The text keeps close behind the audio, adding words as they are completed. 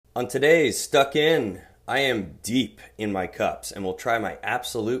On today's Stuck In, I am deep in my cups and will try my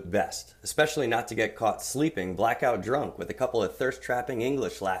absolute best, especially not to get caught sleeping blackout drunk with a couple of thirst trapping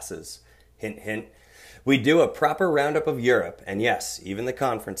English lasses. Hint, hint. We do a proper roundup of Europe, and yes, even the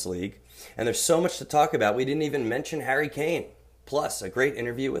Conference League. And there's so much to talk about, we didn't even mention Harry Kane. Plus, a great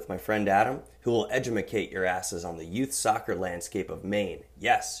interview with my friend Adam, who will educate your asses on the youth soccer landscape of Maine.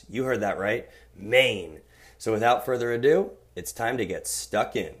 Yes, you heard that right, Maine. So without further ado, it's time to get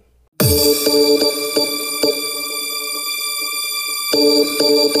stuck in.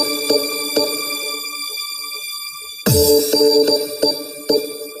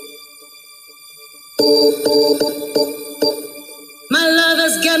 My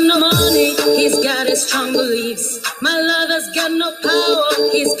lover's got no money, he's got his strong beliefs. My lover's got no power,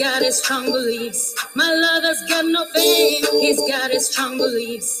 he's got his strong beliefs. My lover's got no fame, he's got his strong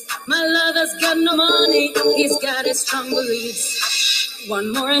beliefs. My lover's got no money, he's got his strong beliefs.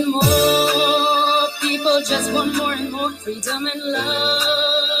 Want more and more, people just want more and more freedom and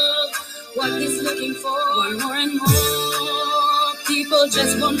love. What he's looking for, want more and more, people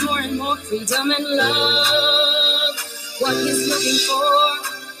just want more and more freedom and love. What he's looking for,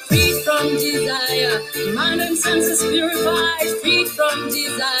 free from desire, mind and senses purified, free from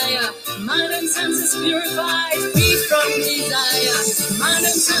desire, mind and senses purified, free from desire, mind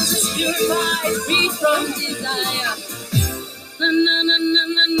and senses purified, free from desire. Na na na na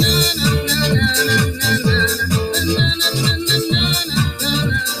na na na na na na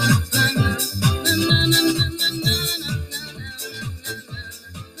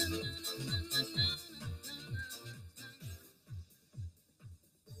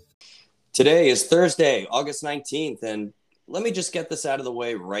Today is Thursday, August 19th, and let me just get this out of the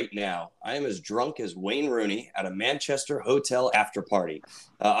way right now. I am as drunk as Wayne Rooney at a Manchester hotel after party.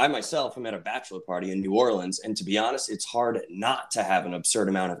 I myself am at a bachelor party in New Orleans, and to be honest, it's hard not to have an absurd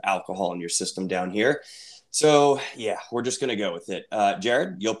amount of alcohol in your system down here. So, yeah, we're just going to go with it.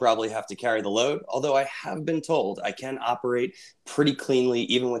 Jared, you'll probably have to carry the load, although I have been told I can operate pretty cleanly,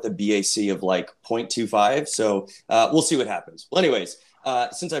 even with a BAC of like 0.25. So we'll see what happens. Well, anyways,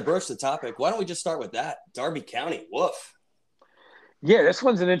 since I broached the topic, why don't we just start with that? Derby County, woof. Yeah, this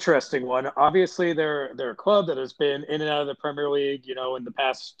one's an interesting one. Obviously, they're a club that has been in and out of the Premier League, in the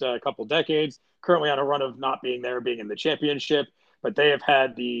past couple decades. Currently on a run of not being there, being in the Championship, but they have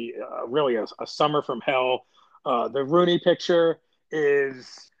had the really a summer from hell. The Rooney picture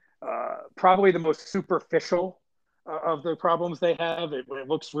is probably the most superficial of the problems they have. It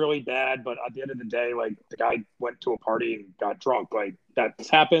looks really bad, but at the end of the day, like the guy went to a party and got drunk. Like that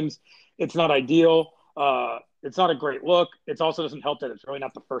happens. It's not ideal. It's not a great look. It also doesn't help that it's really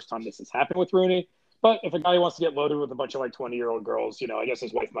not the first time this has happened with Rooney. But if a guy wants to get loaded with a bunch of like 20-year-old girls, I guess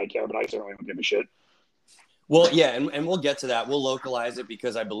his wife might care, but I certainly don't give a shit. Well, yeah, and we'll get to that. We'll localize it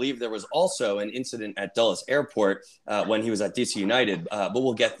because I believe there was also an incident at Dulles Airport when he was at DC United, but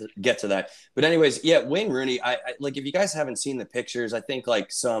we'll get to that. But anyways, yeah, Wayne Rooney, I like if you guys haven't seen the pictures, I think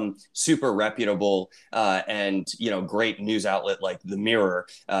like some super reputable and great news outlet like the Mirror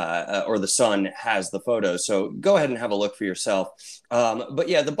or the Sun has the photos. So go ahead and have a look for yourself. But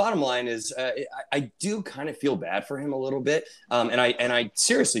yeah, the bottom line is I do kind of feel bad for him a little bit, and I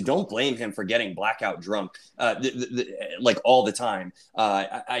seriously don't blame him for getting blackout drunk. Like all the time.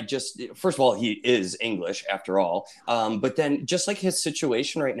 I just, first of all, he is English after all. But then just like his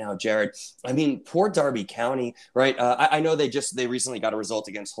situation right now, Jared, I mean, poor Derby County, right? I know they recently got a result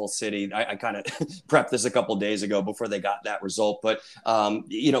against Hull City. I kind of prepped this a couple days ago before they got that result. But,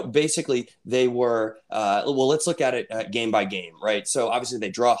 basically they were, well, let's look at it game by game, right? So obviously they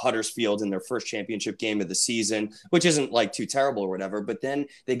draw Huddersfield in their first championship game of the season, which isn't like too terrible or whatever. But then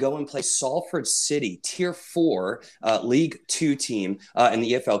they go and play Salford City, tier 4 League 2 team in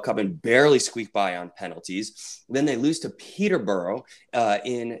the EFL Cup and barely squeak by on penalties. Then they lose to Peterborough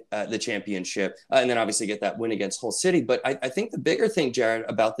in the championship and then obviously get that win against Hull City. But I think the bigger thing, Jared,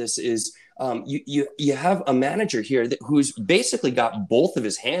 about this is you have a manager here who's basically got both of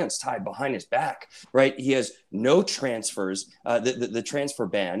his hands tied behind his back, right? He has no transfers, the transfer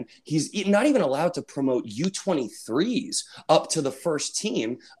ban. He's not even allowed to promote U23s up to the first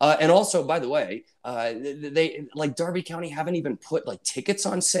team. And also, by the way, they like Derby County haven't even put like tickets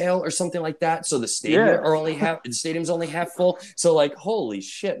on sale or something like that. So the stadium's only half full. So like, holy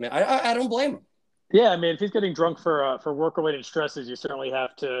shit, man, I don't blame him. Yeah, I mean, if he's getting drunk for work-related stresses, you certainly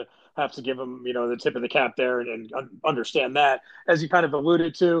have to give him, the tip of the cap there and understand that. As you kind of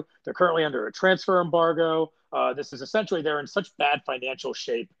alluded to, they're currently under a transfer embargo. This is essentially they're in such bad financial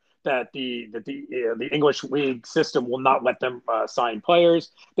shape that the English league system will not let them sign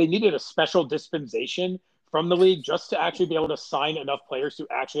players. They needed a special dispensation from the league just to actually be able to sign enough players to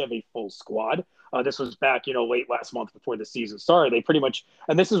actually have a full squad. This was back, late last month before the season started. They pretty much,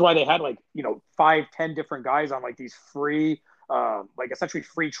 and this is why they had 5-10 different guys on like these free, essentially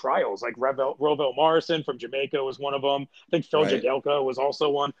free trials. Like Rovell Morrison from Jamaica was one of them. I think Phil Jagielka was also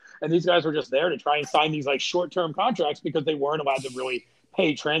one. And these guys were just there to try and sign these like short-term contracts because they weren't allowed to really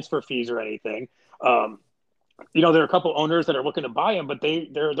pay transfer fees or anything. There are a couple owners that are looking to buy him, but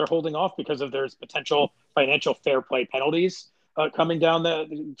they're holding off because of there's potential financial fair play penalties coming down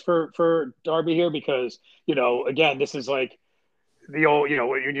for Derby here. Because again, this is like the old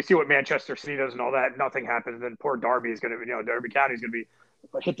when you see what Manchester City does and all that, nothing happens. And then poor Derby is going to Derby County is going to be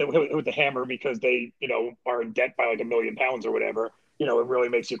hit with the hammer because they are in debt by like £1 million or whatever. It really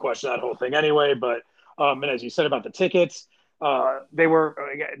makes you question that whole thing anyway. But and as you said about the tickets.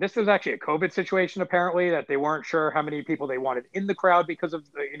 This was actually a COVID situation, apparently, that they weren't sure how many people they wanted in the crowd because of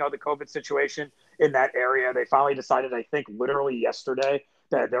the COVID situation in that area. They finally decided, I think, literally yesterday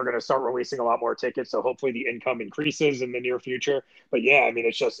that they're going to start releasing a lot more tickets. So hopefully the income increases in the near future. But yeah, I mean,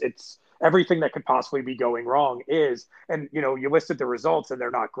 it's everything that could possibly be going wrong is, and you listed the results and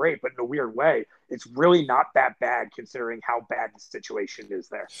they're not great, but in a weird way, it's really not that bad considering how bad the situation is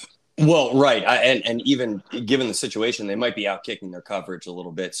there. Well, right. And even given the situation, they might be out kicking their coverage a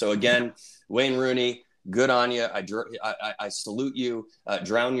little bit. So again, Wayne Rooney, good on you. I salute you.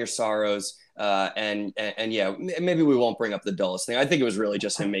 Drown your sorrows. And yeah, maybe we won't bring up the Dulles thing. I think it was really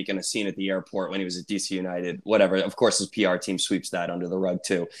just him making a scene at the airport when he was at DC United, whatever. Of course, his PR team sweeps that under the rug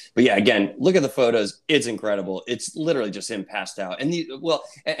too. But yeah, again, look at the photos. It's incredible. It's literally just him passed out. And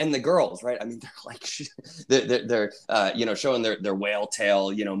the girls, right? I mean, they're like, they're showing their whale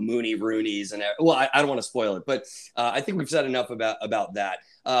tail, Mooney Roonies. And I don't want to spoil it, but I think we've said enough about that.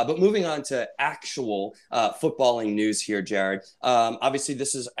 But moving on to actual footballing news here, Jared. Obviously,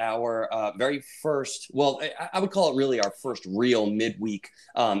 this is our very first, I would call it really our first real midweek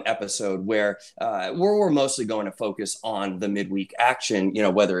episode where we're mostly going to focus on the midweek action,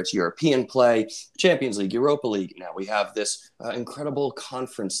 whether it's European play, Champions League, Europa League. Now we have this incredible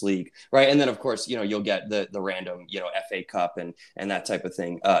Conference League, right? And then, of course, you'll get the random, FA Cup and that type of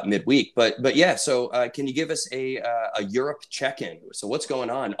thing midweek. But yeah, so can you give us a Europe check-in? So what's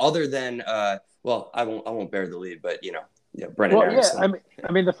going on other than I won't bear the lead, but Brendan Aronson.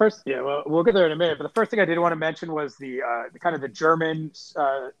 I mean the first we'll get there in a minute, but the first thing I did want to mention was the kind of the German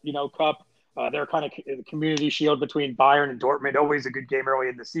cup. They're kind of the community shield between Bayern and Dortmund, always a good game early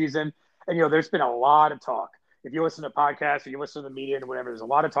in the season. And there's been a lot of talk. If you listen to podcasts or you listen to the media and whatever, there's a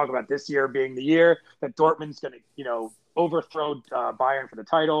lot of talk about this year being the year that Dortmund's going to overthrow Bayern for the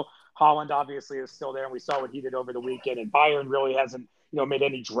title. Haaland obviously is still there, and we saw what he did over the weekend. And Bayern really hasn't made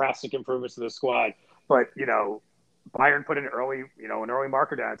any drastic improvements to the squad. But Bayern put an early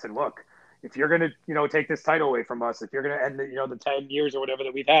marker down and said, look, if you're going to take this title away from us, if you're going to end the 10 years or whatever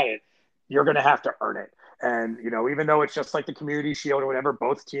that we've had it, you're going to have to earn it. And even though it's just like the Community Shield or whatever,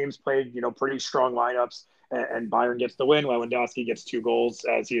 both teams played pretty strong lineups, and Bayern gets the win. Lewandowski gets 2 goals,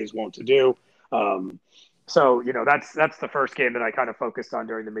 as he is wont to do. So that's the first game that I kind of focused on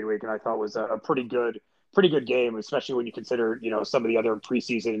during the midweek, and I thought was a pretty good game, especially when you consider some of the other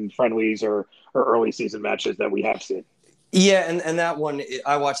preseason friendlies or early season matches that we have seen. Yeah, and that one,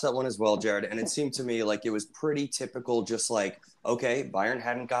 I watched that one as well, Jared, and it seemed to me like it was pretty typical, just like, okay, Bayern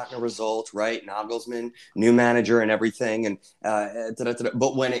hadn't gotten a result, right? Nagelsmann, new manager and everything, and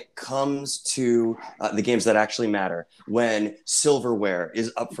but when it comes to the games that actually matter, when silverware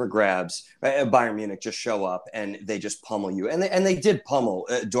is up for grabs, right, Bayern Munich just show up and they just pummel you, and they did pummel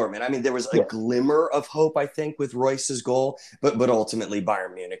Dortmund. I mean, there was a glimmer of hope, I think, with Royce's goal, but ultimately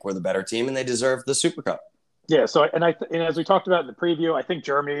Bayern Munich were the better team, and they deserved the Super Cup. Yeah, so and as we talked about in the preview, I think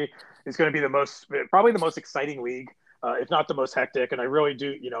Germany is going to be probably the most exciting league, if not the most hectic. And I really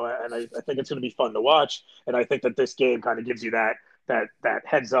do, and I think it's going to be fun to watch. And I think that this game kind of gives you that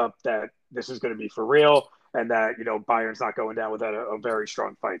heads up that this is going to be for real, and that Bayern's not going down without a very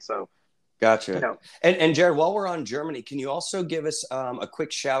strong fight. So, gotcha. And Jared, while we're on Germany, can you also give us a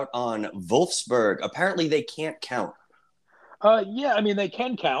quick shout on Wolfsburg? Apparently, they can't count. Yeah, I mean, they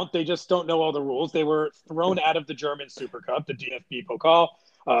can count. They just don't know all the rules. They were thrown out of the German Super Cup, the DFB Pokal,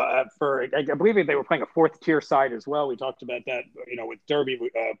 I believe they were playing a 4th-tier side as well. We talked about that, with Derby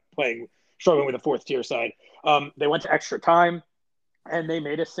struggling with a 4th-tier side. They went to extra time, and they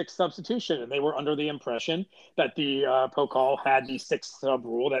made a 6th substitution, and they were under the impression that the Pokal had the 6th sub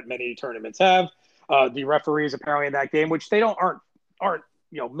rule that many tournaments have. The referees apparently in that game, which they aren't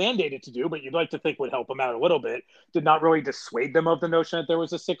mandated to do, but you'd like to think would help them out a little bit, did not really dissuade them of the notion that there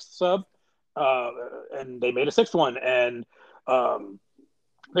was a 6th sub. And they made a 6th one. And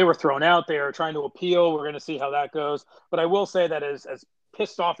They were thrown out. They are trying to appeal. We're going to see how that goes. But I will say that as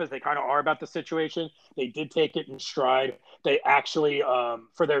pissed off as they kind of are about the situation, they did take it in stride. They actually,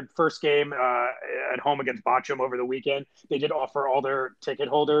 for their first game at home against Bochum over the weekend, they did offer all their ticket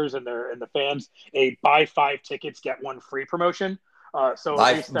holders and the fans a buy 5 tickets, get 1 free promotion. So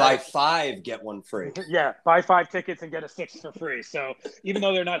buy 5, get 1 free. Yeah, buy 5 tickets and get a 6th for free. So even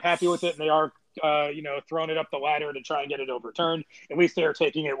though they're not happy with it and they are, throwing it up the ladder to try and get it overturned, at least they are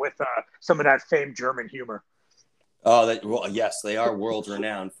taking it with some of that famed German humor. Oh, well, yes, they are world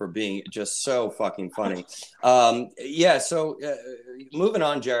renowned for being just so fucking funny. So moving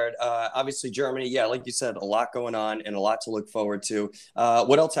on, Jared, obviously Germany, like you said, a lot going on and a lot to look forward to.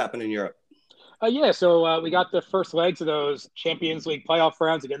 What else happened in Europe? So we got the first legs of those Champions League playoff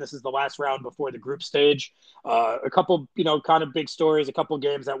rounds. Again, this is the last round before the group stage. A couple, kind of big stories, a couple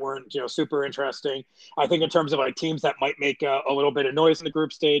games that weren't, super interesting. I think in terms of like teams that might make a little bit of noise in the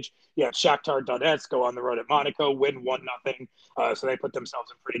group stage, Shakhtar Donetsk go on the road at Monaco, win 1-0. So they put themselves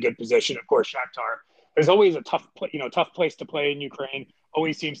in pretty good position. Of course, Shakhtar is always a tough place to play in Ukraine.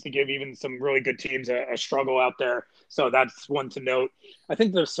 Always seems to give even some really good teams a struggle out there. So that's one to note. I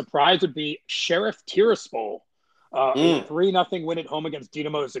think the surprise would be Sheriff Tiraspol. 3-0 win at home against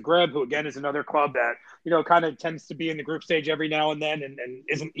Dinamo Zagreb, who again is another club that, kind of tends to be in the group stage every now and then and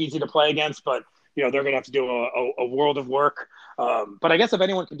isn't easy to play against, but they're going to have to do a world of work. But I guess if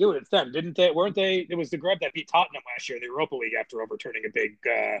anyone can do it, it's them. Weren't they? It was Zagreb that beat Tottenham last year in the Europa League after overturning a big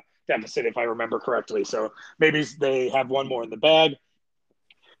deficit, if I remember correctly. So maybe they have one more in the bag.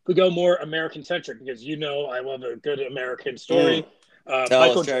 We go more American-centric because I love a good American story.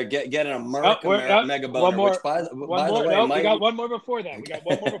 Tell us, Jared, get an American mega boner. By the way, we got one more before that. We got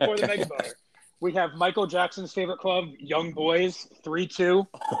one more before the mega boner. We have Michael Jackson's favorite club, Young Boys, 3-2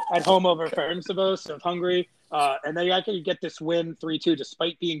 at home over Ferencváros of Hungary. And they actually get this win 3-2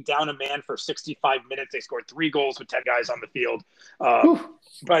 despite being down a man for 65 minutes. They scored 3 goals with 10 guys on the field.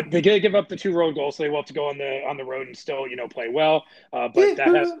 But they did give up the 2 road goals, so they will have to go on the road and still, play well. But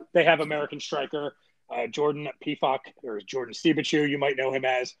they have American striker Jordan Pifak, or Jordan Stebachu, you might know him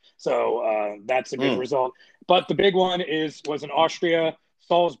as. So that's a good result. But the big one was in Austria,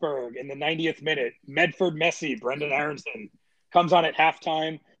 Salzburg in the 90th minute. Medford Messi, Brendan Aronson, comes on at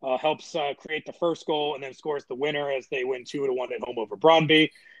halftime, helps create the first goal, and then scores the winner as they win 2-1 at home over Brøndby.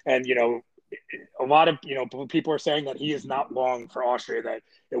 And, a lot of, people are saying that he is not long for Austria, that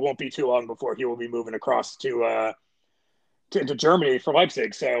it won't be too long before he will be moving across to Germany for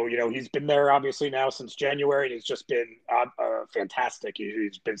Leipzig. So, he's been there obviously now since January, and he's just been fantastic.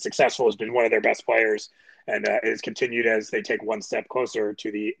 He's been successful, has been one of their best players, and is continued as they take one step closer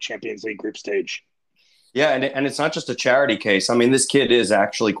to the Champions League group stage. Yeah, and it's not just a charity case. I mean, this kid is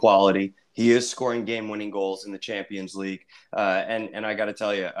actually quality. He is scoring game-winning goals in the Champions League, and I got to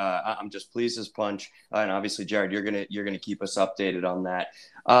tell you, I'm just pleased as punch. And obviously, Jared, you're gonna keep us updated on that.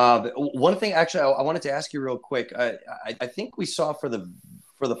 One thing, actually, I wanted to ask you real quick. I think we saw for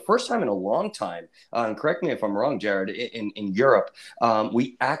the first time in a long time, and correct me if I'm wrong, Jared, in Europe,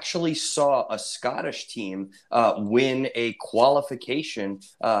 we actually saw a Scottish team win a qualification,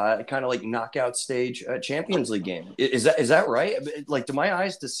 kind of like knockout stage Champions League game. Is that right? Like, do my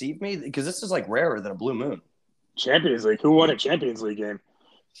eyes deceive me? Because this is like rarer than a blue moon. Champions League? Who won a Champions League game?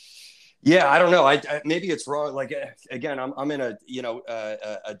 Yeah, I don't know. I maybe it's wrong. Like, again, I'm in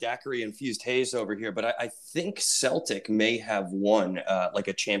a daiquiri infused haze over here, but I think Celtic may have won like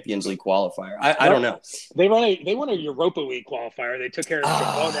a Champions League qualifier. I don't know. They won a Europa League qualifier. They took care of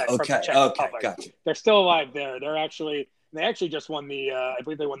Jablonec from the Czech Republic. Gotcha. They're still alive there. They actually just won I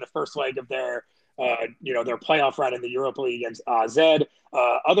believe they won the first leg of their their playoff round in the Europa League against AZ.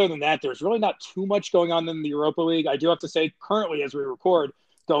 Other than that, there's really not too much going on in the Europa League. I do have to say, currently as we record,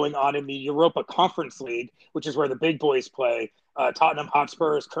 going on in the Europa Conference League, which is where the big boys play. Tottenham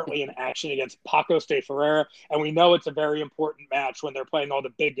Hotspur is currently in action against Pacos de Ferreira, and we know it's a very important match when they're playing all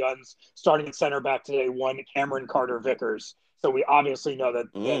the big guns. Starting at center back today, one Cameron Carter-Vickers. So we obviously know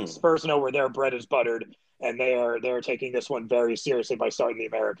that Spurs know where their bread is buttered, and they're taking this one very seriously by starting the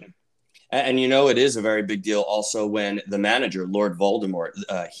American. And it is a very big deal also when the manager, Lord Voldemort,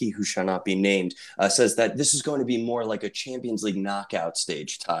 he who shall not be named, says that this is going to be more like a Champions League knockout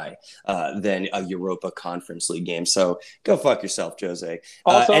stage tie than a Europa Conference League game. So go fuck yourself, Jose.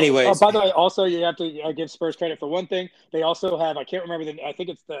 Anyways. By the way, also you have to give Spurs credit for one thing. They also have, I can't remember, I think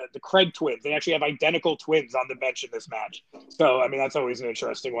it's the Craig twins. They actually have identical twins on the bench in this match. So, I mean, that's always an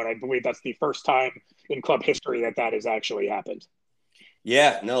interesting one. I believe that's the first time in club history that has actually happened.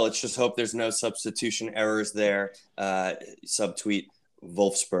 Yeah, no, let's just hope there's no substitution errors there. Subtweet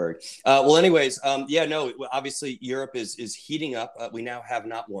Wolfsburg. Well, anyways, yeah, no, obviously Europe is heating up. We now have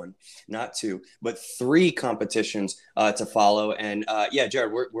not one, not two, but three competitions to follow. And yeah,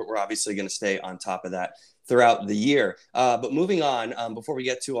 Jared, we're obviously going to stay on top of that throughout the year. But moving on, before we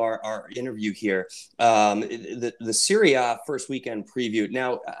get to our interview here, the Serie A first weekend preview.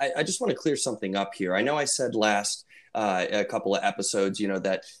 Now, I just want to clear something up here. I know I said last a couple of episodes,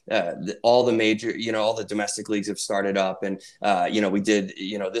 that all the major, all the domestic leagues have started up, and we did,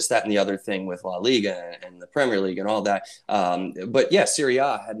 this, that, and the other thing with La Liga and the Premier League and all that. But yeah, Serie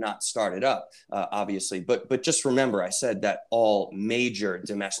A had not started up, obviously. But just remember, I said that all major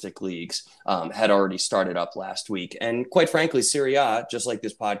domestic leagues had already started up last week, and quite frankly, Serie A, just like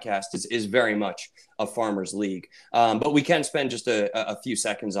this podcast, is very much a farmers league. But we can spend just a few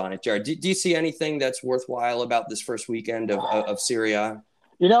seconds on it. Jared, do you see anything that's worthwhile about this first weekend of Serie A?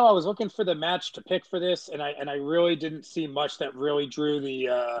 I was looking for the match to pick for this, and I really didn't see much that really drew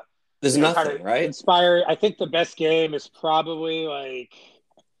the there's nothing, kind of right? Inspire. I think the best game is probably like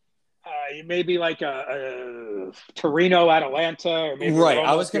maybe like a Torino Atalanta, or maybe right.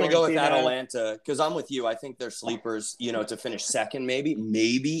 I was going to go with Atalanta because I'm with you. I think they're sleepers, to finish second, maybe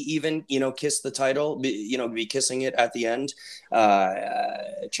even, kiss the title, be kissing it at the end,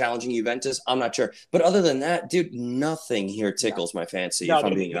 challenging Juventus. I'm not sure. But other than that, dude, nothing here tickles my fancy, if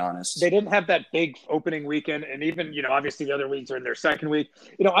I'm being honest. They didn't have that big opening weekend. And even, obviously the other leagues are in their second week.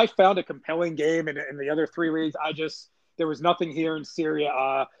 I found a compelling game in the other three leagues. There was nothing here in Serie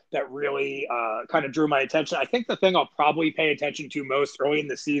A that really kind of drew my attention. I think the thing I'll probably pay attention to most early in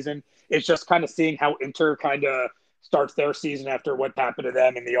the season is just kind of seeing how Inter kind of starts their season after what happened to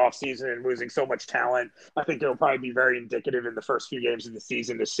them in the offseason and losing so much talent. I think it'll probably be very indicative in the first few games of the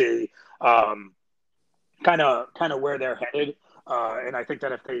season to see kind of where they're headed. And I think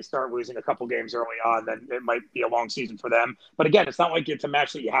that if they start losing a couple games early on, then it might be a long season for them. But again, it's not like it's a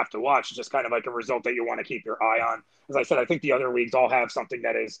match that you have to watch. It's just kind of like a result that you want to keep your eye on. As I said, I think the other leagues all have something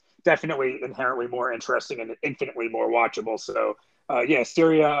that is definitely inherently more interesting and infinitely more watchable. So, yeah,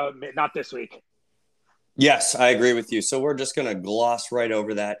 Serie A, not this week. Yes, I agree with you. So we're just going to gloss right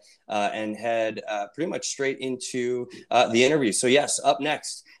over that and head pretty much straight into the interview. So yes, up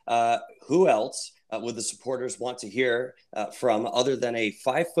next, who else would the supporters want to hear from other than a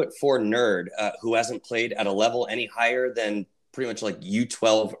 5'4" nerd who hasn't played at a level any higher than pretty much like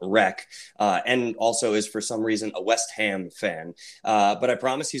U12 rec, and also is for some reason a West Ham fan. But I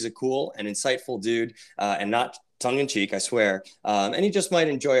promise he's a cool and insightful dude, and not tongue-in-cheek, I swear. And he just might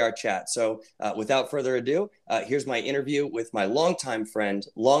enjoy our chat. So without further ado, here's my interview with my longtime friend,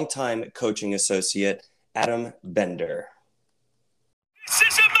 longtime coaching associate, Adam Bender. This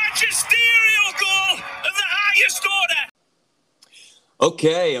is a magisterial goal of the highest order.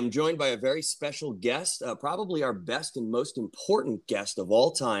 Okay, I'm joined by a very special guest, probably our best and most important guest of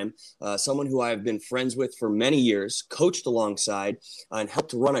all time, someone who I've been friends with for many years, coached alongside, and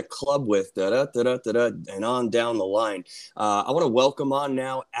helped run a club with, and on down the line. I want to welcome on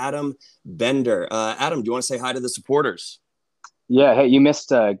now Adam Bender. Adam, do you want to say hi to the supporters? Yeah, hey, you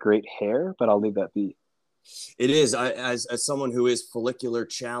missed great hair, but I'll leave that be. It is. As someone who is follicular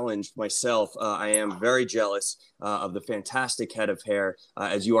challenged myself, I am very jealous of the fantastic head of hair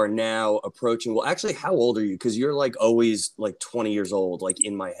as you are now approaching. Well, actually, how old are you? Because you're like always like 20 years old, like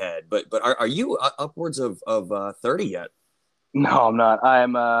in my head. But are you upwards of 30 yet? No, I'm not.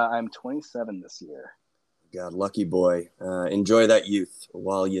 I'm 27 this year. God, lucky boy. Enjoy that youth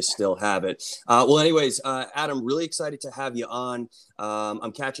while you still have it. Well, anyways, Adam, really excited to have you on.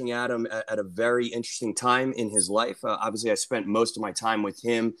 I'm catching Adam at a very interesting time in his life. Obviously, I spent most of my time with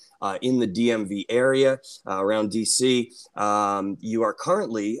him in the DMV area around DC. You are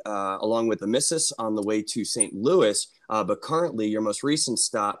currently, along with the missus, on the way to St. Louis, but currently your most recent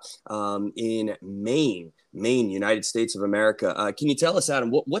stop in Maine, United States of America. Can you tell us, Adam,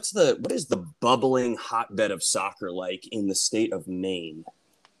 what is the bubbling hotbed of soccer like in the state of Maine?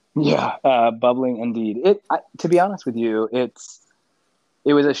 Yeah, bubbling indeed. To be honest with you,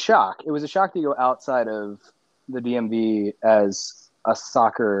 it was a shock. It was a shock to go outside of the DMV as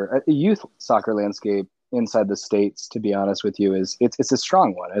a youth soccer landscape inside the States. To be honest with you, it's a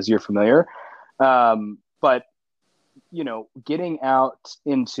strong one, as you're familiar. But getting out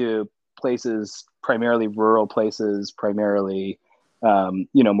into places, primarily rural places, primarily,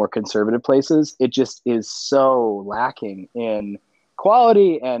 more conservative places, it just is so lacking in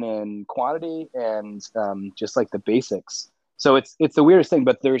quality and in quantity and just like the basics. So it's the weirdest thing,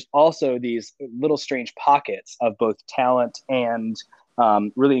 but there's also these little strange pockets of both talent and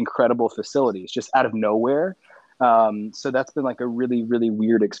really incredible facilities just out of nowhere. So that's been like a really, really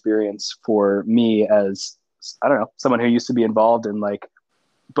weird experience for me as I don't know, someone who used to be involved in like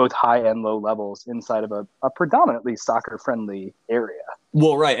both high and low levels inside of a predominantly soccer friendly area.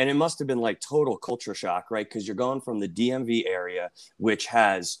 Well, right. And it must have been like total culture shock, right? Because you're going from the DMV area, which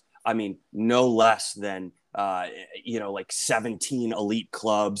has, I mean, no less than, like 17 elite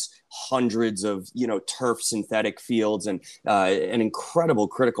clubs, hundreds of, turf synthetic fields, and an incredible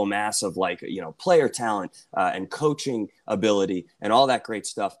critical mass of like, player talent and coaching ability and all that great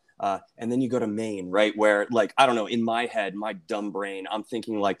stuff. And then you go to Maine, right? Where, like, I don't know, in my head, my dumb brain, I'm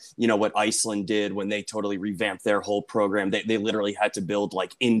thinking like, what Iceland did when they totally revamped their whole program. They literally had to build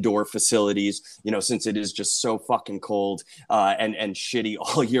like indoor facilities, since it is just so fucking cold and shitty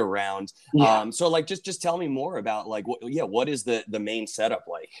all year round. Yeah. So like, just tell me more about like, what is the main setup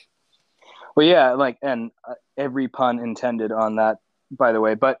like? Well, yeah, like, and every pun intended on that, by the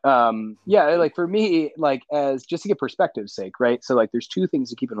way. But like for me, like, as just to get perspective's sake, right? So like there's two things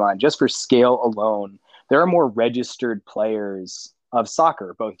to keep in mind. Just for scale alone, there are more registered players of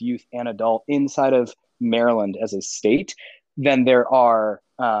soccer, both youth and adult, inside of Maryland as a state than there are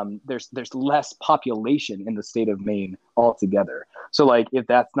there's less population in the state of Maine altogether. So like if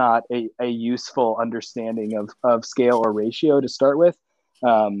that's not a useful understanding of scale or ratio to start with,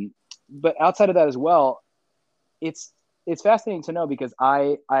 but outside of that as well, it's fascinating to know because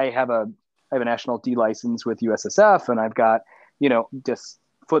I have a national D license with USSF, and I've got, just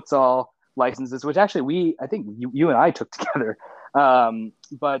futsal licenses, which actually I think you and I took together.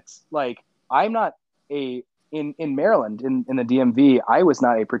 But like, I'm not in Maryland, in the DMV, I was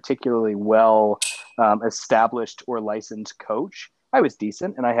not a particularly well established or licensed coach. I was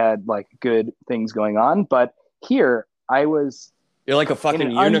decent and I had like good things going on, but here I was. You're like a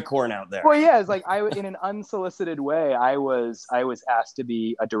fucking unicorn out there. Well, yeah, it's like in an unsolicited way, I was asked to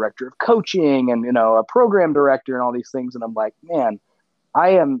be a director of coaching and, a program director and all these things. And I'm like, man, I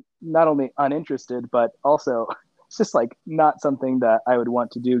am not only uninterested, but also it's just like not something that I would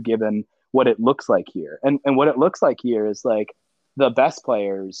want to do given what it looks like here. And what it looks like here is like the best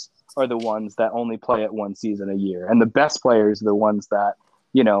players are the ones that only play at one season a year. And the best players are the ones that,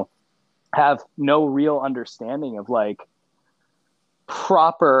 have no real understanding of like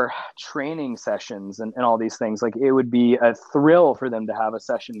proper training sessions and all these things. Like it would be a thrill for them to have a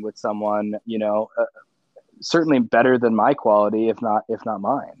session with someone, certainly better than my quality, if not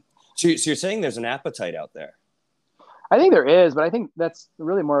mine. So you're saying there's an appetite out there? I think there is, but I think that's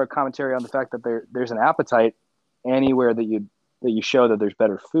really more a commentary on the fact that there's an appetite anywhere that you show that there's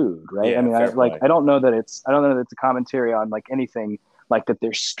better food, right? Yeah, I mean, I don't know that it's a commentary on like anything like that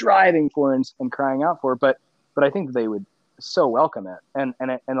they're striving for and crying out for, but I think they would so welcome it. And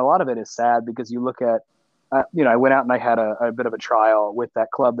a lot of it is sad because you look at, I went out and I had a bit of a trial with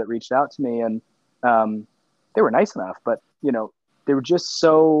that club that reached out to me, and they were nice enough, but they were just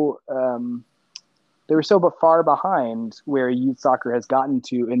so, they were so far behind where youth soccer has gotten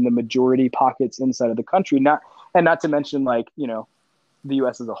to in the majority pockets inside of the country. Not to mention like, the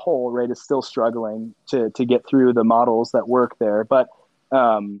US as a whole, right, is still struggling to get through the models that work there. But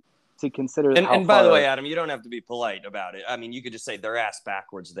to consider and by the way, Adam, you don't have to be polite about it. I mean, you could just say they're ass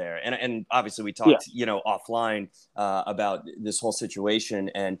backwards there. And obviously we talked, offline about this whole situation.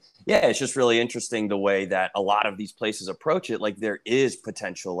 And yeah, it's just really interesting the way that a lot of these places approach it. Like there is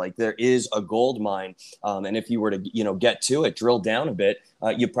potential, like there is a gold mine. And if you were to, get to it, drill down a bit,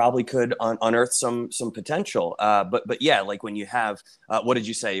 you probably could unearth some potential. But yeah, like when you have, what did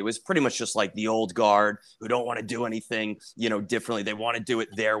you say? It was pretty much just like the old guard who don't want to do anything, differently. They want to do it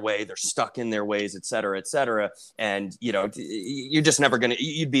their way. They're stuck in their ways, et cetera, et cetera. And, you're just never going to,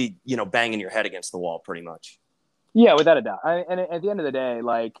 you'd be, banging your head against the wall pretty much. Yeah, without a doubt. And at the end of the day,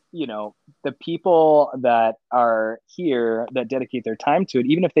 like, the people that are here that dedicate their time to it,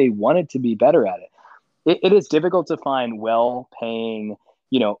 even if they wanted to be better at it is difficult to find well-paying,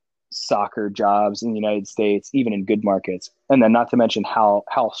 soccer jobs in the United States, even in good markets. And then not to mention how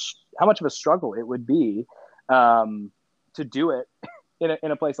much of a struggle it would be to do it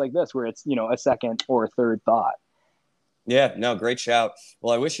in a place like this where it's, a second or third thought. Yeah, no, great shout.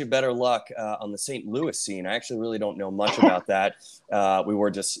 Well, I wish you better luck on the St. Louis scene. I actually really don't know much about that. We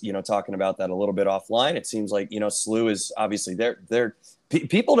were just, talking about that a little bit offline. It seems like, SLU is obviously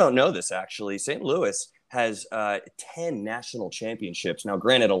people don't know this actually. St. Louis has 10 national championships. Now,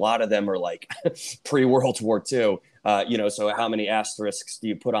 granted, a lot of them are like pre-World War II, so how many asterisks do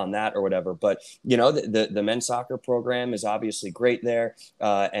you put on that or whatever? But, the men's soccer program is obviously great there.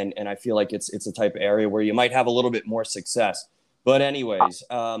 And I feel like it's a type of area where you might have a little bit more success. But anyways,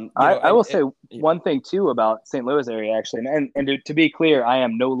 I will say one thing too about St. Louis area, actually, and to be clear, I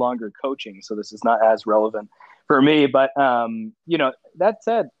am no longer coaching, so this is not as relevant for me. But, that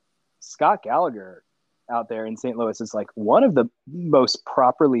said, Scott Gallagher out there in St. Louis is like one of the most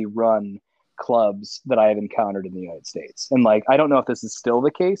properly run clubs that I have encountered in the United States. And like, I don't know if this is still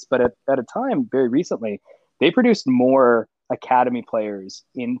the case, but at a time very recently, they produced more academy players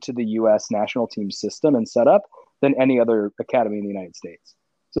into the U.S. national team system and setup than any other academy in the United States.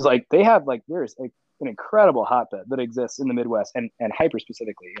 So it's like they have like there's like an incredible hotbed that exists in the Midwest and hyper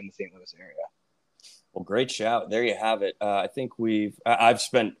specifically in the St. Louis area. Well, great shout. There you have it. I think I've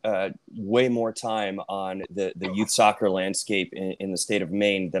spent way more time on the youth soccer landscape in the state of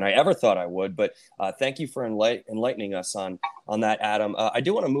Maine than I ever thought I would. But thank you for enlightening us on that, Adam. I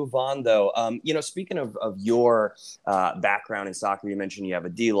do want to move on, though. Speaking of your background in soccer, you mentioned you have a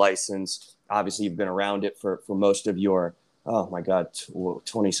D license. Obviously, you've been around it for most of your,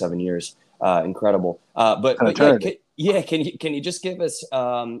 27 years. Incredible. Can you just give us just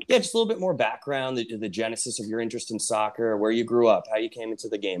a little bit more background, the genesis of your interest in soccer, where you grew up, how you came into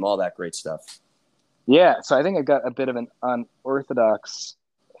the game, all that great stuff. Yeah, so I think I got a bit of an unorthodox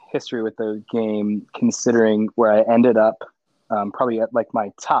history with the game, considering where I ended up, probably at like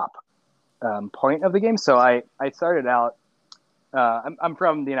my top point of the game. So I started out. I'm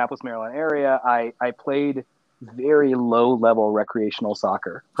from the Annapolis, Maryland area. I played very low level recreational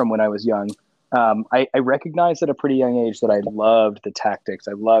soccer from when I was young. I recognized at a pretty young age that I loved the tactics.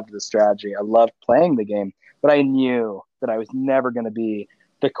 I loved the strategy. I loved playing the game, but I knew that I was never going to be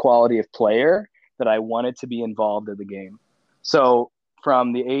the quality of player that I wanted to be involved in the game. So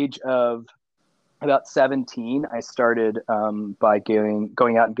from the age of about 17, I started by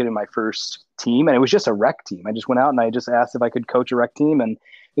going out and getting my first team. And it was just a rec team. I just went out and I just asked if I could coach a rec team, and it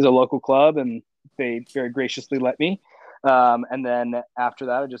was a local club, and they very graciously let me. And then after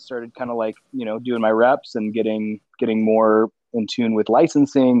that, I just started kind of like, doing my reps and getting more in tune with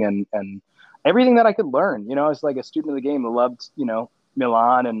licensing and everything that I could learn. I was like a student of the game who loved,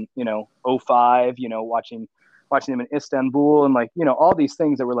 Milan and, 05, watching them in Istanbul and like, all these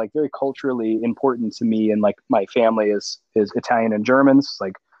things that were like very culturally important to me. And like my family is Italian and German, so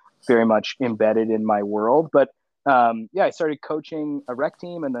like very much embedded in my world. But I started coaching a rec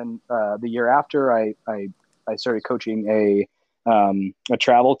team. And then the year after I started coaching a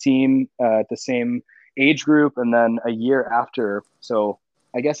travel team at the same age group. And then a year after, so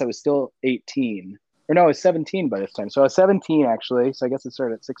I guess I was still 18, or no, I was 17 by this time. So I was 17 actually. So I guess it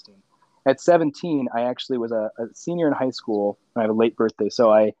started at 16. At 17, I actually was a senior in high school. I have a late birthday.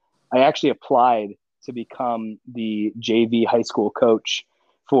 So I actually applied to become the JV high school coach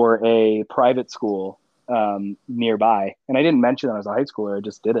for a private school nearby. And I didn't mention that I was a high schooler. I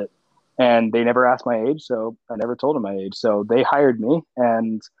just did it. And they never asked my age, so I never told them my age. So they hired me,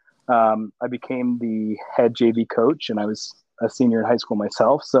 and I became the head JV coach, and I was a senior in high school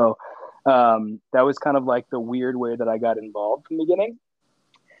myself. So that was kind of like the weird way that I got involved from the beginning.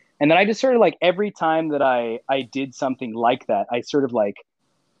 And then I just sort of like every time that I did something like that, I sort of like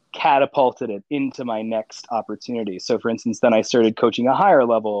catapulted it into my next opportunity. So for instance, then I started coaching a higher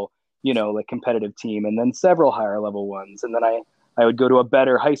level, like competitive team, and then several higher level ones. And then I would go to a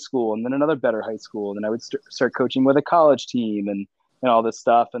better high school and then another better high school. And then I would start coaching with a college team and all this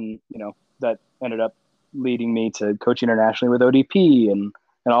stuff. And, that ended up leading me to coach internationally with ODP and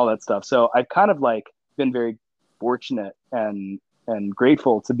all that stuff. So I've kind of like been very fortunate and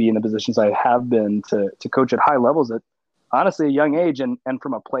grateful to be in the positions I have been to coach at high levels at honestly a young age. And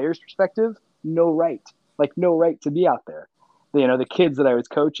from a player's perspective, no right to be out there. The kids that I was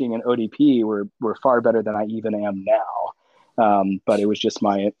coaching in ODP were far better than I even am now. But it was just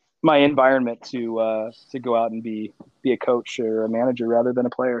my environment to go out and be a coach or a manager rather than a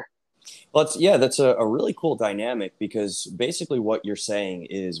player. Well, that's a really cool dynamic, because basically what you're saying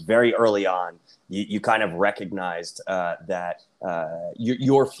is very early on, you kind of recognized that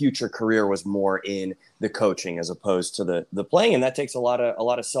your future career was more in the coaching as opposed to the playing, and that takes a lot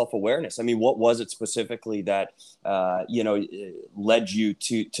of self-awareness. I mean, what was it specifically that led you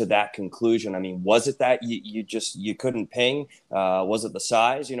to that conclusion? I mean, was it that you couldn't ping? Was it the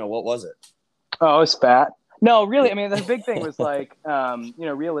size? What was it? Oh, I was fat. No, really. I mean, the big thing was like,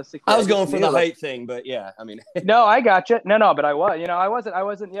 realistically. I was going for the height thing, but yeah, I mean. No, I got you. No, but I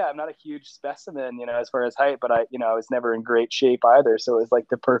wasn't. Yeah, I'm not a huge specimen, as far as height, but I was never in great shape either. So it was like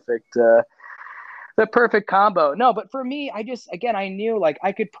the perfect combo. No, but for me, I knew like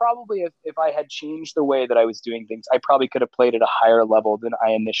I could probably, if I had changed the way that I was doing things, I probably could have played at a higher level than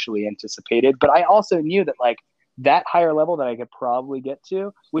I initially anticipated. But I also knew that like, that higher level that I could probably get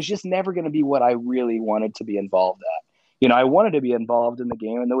to was just never going to be what I really wanted to be involved at. I wanted to be involved in the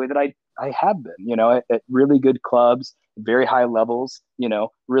game in the way that I have been, at really good clubs, very high levels,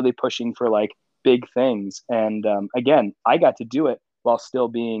 really pushing for like big things. And again, I got to do it while still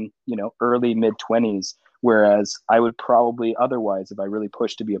being, early mid-20s. Whereas I would probably otherwise, if I really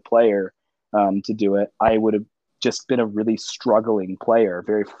pushed to be a player to do it, I would have just been a really struggling player,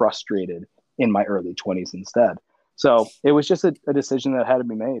 very frustrated in my early 20s instead. So it was just a decision that had to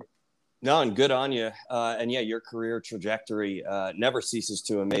be made. No, and good on you. And yeah, your career trajectory never ceases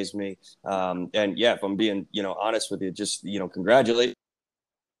to amaze me. And yeah, if I'm being, honest with you, just, congratulations.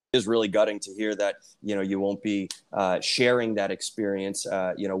 It is really gutting to hear that, you won't be sharing that experience,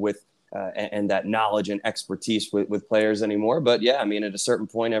 with and that knowledge and expertise with players anymore. But yeah, I mean, at a certain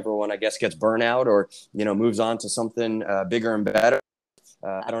point, everyone, I guess, gets burnout or, moves on to something bigger and better.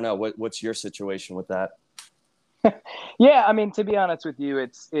 I don't know. What's your situation with that? Yeah, I mean, to be honest with you,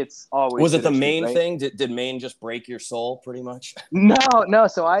 it's always. Was it the Maine thing? Did Maine just break your soul pretty much? No.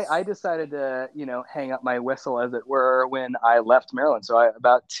 So I decided to, hang up my whistle, as it were, when I left Maryland. So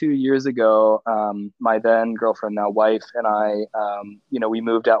about 2 years ago, my then girlfriend, now wife, and I, we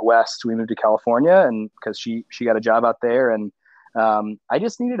moved out west. We moved to California, and because she got a job out there, and I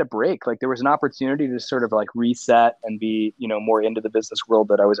just needed a break. Like, there was an opportunity to sort of like reset and be, more into the business world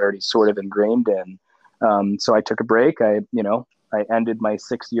that I was already sort of ingrained in. So I took a break. I ended my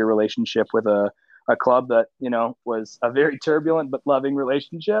 6-year relationship with a club that, was a very turbulent but loving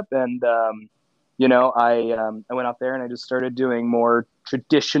relationship. And, I went out there and I just started doing more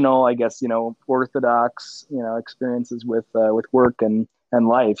traditional, I guess, orthodox, experiences with work and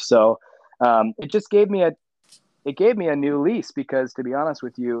life. So it just gave me a new lease, because, to be honest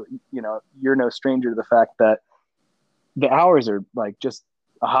with you, you're no stranger to the fact that the hours are like just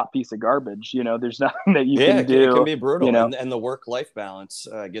a hot piece of garbage. There's nothing that you can do. It can be brutal, and the work-life balance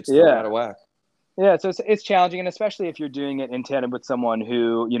gets thrown out of whack. Yeah, so it's challenging, and especially if you're doing it in tandem with someone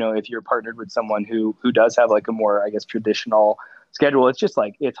who, if you're partnered with someone who does have like a more, I guess, traditional schedule, it's just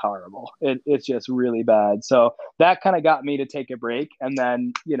like, it's horrible. It's just really bad. So that kind of got me to take a break. And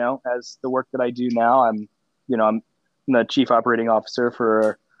then, as the work that I do now, I'm the chief operating officer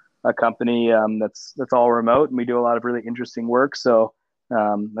for a company that's all remote, and we do a lot of really interesting work. So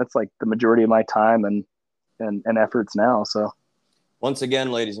that's like the majority of my time and efforts now. So once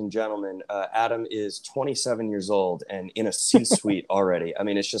again, ladies and gentlemen, Adam is 27 years old and in a C-suite already. I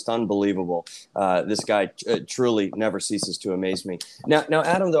mean, it's just unbelievable. This guy truly never ceases to amaze me. Now,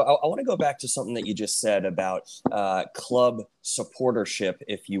 Adam, though, I want to go back to something that you just said about club supportership,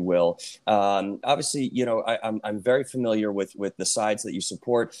 if you will. Obviously, I'm very familiar with the sides that you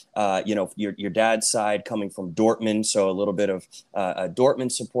support. Your dad's side coming from Dortmund, so a little bit of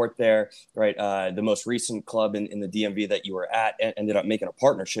Dortmund support there, right? The most recent club in the DMV that you were at ended up making a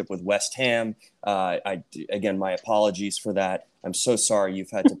partnership with West Ham. Again, my apologies for that. I'm so sorry you've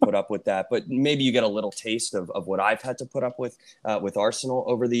had to put up with that, but maybe you get a little taste of what I've had to put up with Arsenal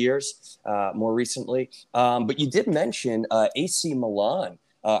over the years, more recently. But you did mention AC Milan.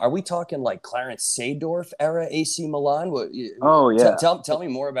 Are we talking like Clarence Seedorf era AC Milan? Oh yeah. Tell me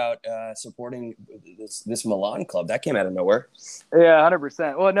more about supporting this Milan club. That came out of nowhere. Yeah,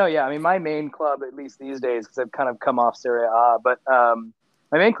 100%. Well, no, yeah. I mean, my main club, at least these days, because I've kind of come off Serie A, but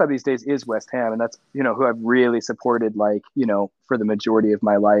my main club these days is West Ham, and that's, who I've really supported, like, for the majority of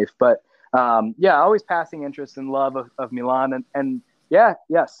my life. But always passing interest and love of Milan. And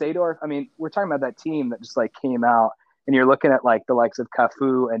Seedorf. I mean, we're talking about that team that just like came out, and you're looking at like the likes of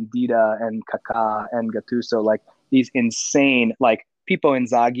Cafu and Dida and Kaká and Gattuso, like these insane, like Pippo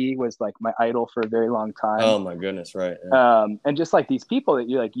Inzaghi was like my idol for a very long time. Oh my goodness, right. Yeah. And just like these people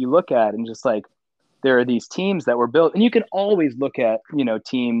that you look at, and just like, there are these teams that were built, and you can always look at,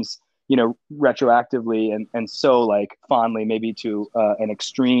 teams, retroactively and so like fondly, maybe to an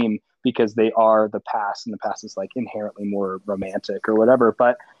extreme, because they are the past, and the past is like inherently more romantic or whatever.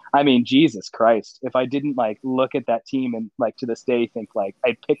 But I mean, Jesus Christ, if I didn't like look at that team and like to this day think like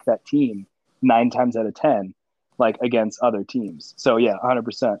I'd pick that team 9 times out of 10, like against other teams. So yeah,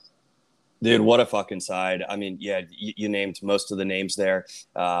 100%. Dude, what a fucking side. I mean, yeah, you named most of the names there.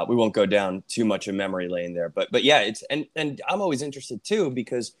 We won't go down too much in memory lane there, but yeah, it's and I'm always interested too,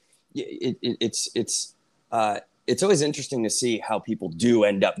 because it's always interesting to see how people do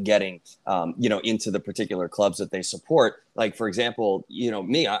end up getting, into the particular clubs that they support. Like, for example,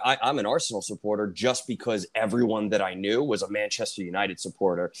 me, I'm an Arsenal supporter just because everyone that I knew was a Manchester United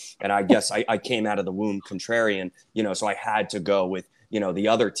supporter. And I guess I came out of the womb contrarian, so I had to go with, the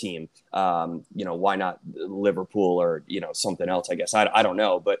other team. Why not Liverpool or, something else, I guess. I don't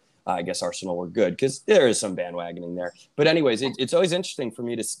know, but I guess Arsenal were good because there is some bandwagoning there. But anyways, it's always interesting for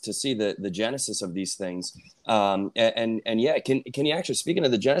me to see the genesis of these things. And yeah, can you actually, speaking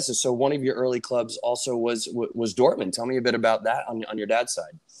of the genesis, so one of your early clubs also was Dortmund. Tell me a bit about that on your dad's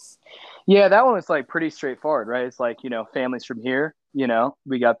side. Yeah, that one was like pretty straightforward, right? It's like, families from here,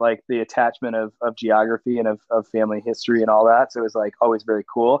 we got like the attachment of geography and of family history and all that. So it was like always very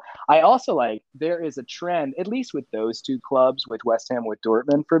cool. I also like, there is a trend, at least with those two clubs, with West Ham, with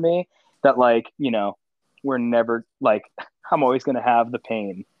Dortmund for me, that like, we're never like, I'm always going to have the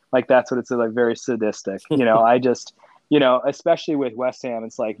pain. Like that's what it's like, very sadistic. I just, especially with West Ham,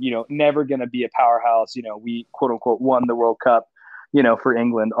 it's like, never going to be a powerhouse. We quote unquote won the World Cup, for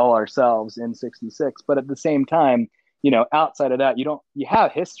England all ourselves in 66. But at the same time, outside of that, you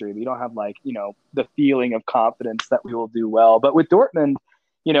have history, but you don't have like, the feeling of confidence that we will do well. But with Dortmund,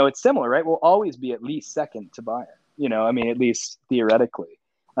 it's similar, right? We'll always be at least second to Bayern, I mean, at least theoretically.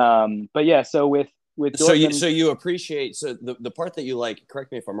 But yeah, so with Dortmund, so you appreciate, so the part that you like,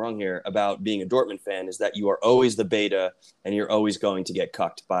 correct me if I'm wrong here, about being a Dortmund fan is that you are always the beta and you're always going to get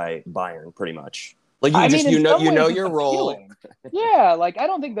cucked by Bayern pretty much. Like your role. Yeah, like I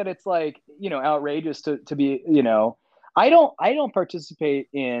don't think that it's like, outrageous to be, I don't participate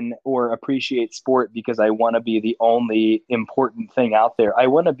in or appreciate sport because I want to be the only important thing out there. I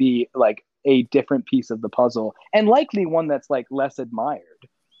want to be like a different piece of the puzzle, and likely one that's like less admired,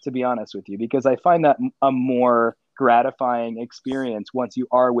 to be honest with you, because I find that a more gratifying experience once you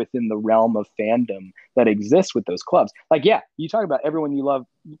are within the realm of fandom that exists with those clubs. Like, yeah, you talk about everyone you love,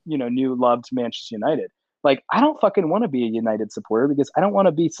 loved Manchester United. Like, I don't fucking want to be a United supporter because I don't want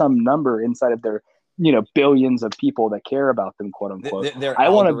to be some number inside of their, billions of people that care about them, quote unquote. I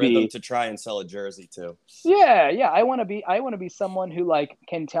want to be to try and sell a jersey too. Yeah. I want to be someone who like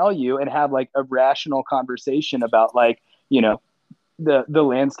can tell you and have like a rational conversation about like, the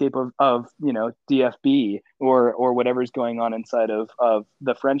landscape of DFB or whatever's going on inside of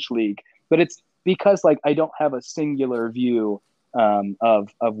the French league. But it's because like I don't have a singular view of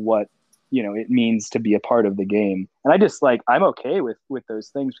what it means to be a part of the game, and I just like I'm okay with those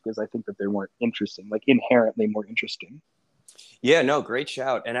things because I think that they're more interesting, like inherently more interesting. Yeah, no, great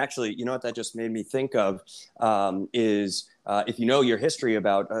shout. And actually, you know what that just made me think of is if you know your history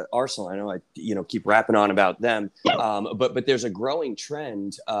about Arsenal. I know I keep rapping on about them, but there's a growing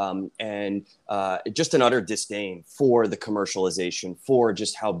trend and just an utter disdain for the commercialization, for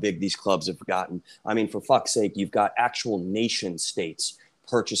just how big these clubs have gotten. I mean, for fuck's sake, you've got actual nation states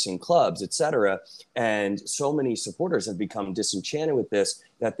purchasing clubs, etc. And so many supporters have become disenchanted with this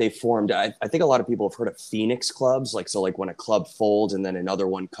that they formed. I think a lot of people have heard of Phoenix clubs, like when a club folds and then another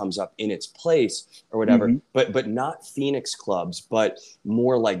one comes up in its place or whatever. Mm-hmm. But not Phoenix clubs, but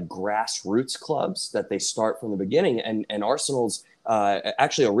more like grassroots clubs that they start from the beginning. And Arsenal's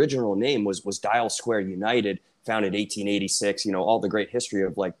actually original name was Dial Square United, founded 1886, all the great history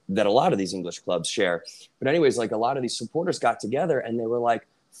of like that a lot of these English clubs share. But anyways, like a lot of these supporters got together and they were like,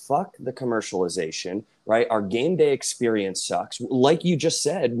 fuck the commercialization, right? Our game day experience sucks. Like you just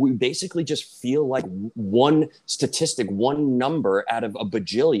said, we basically just feel like one statistic, one number out of a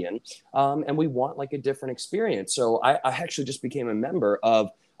bajillion. And we want like a different experience. So I actually just became a member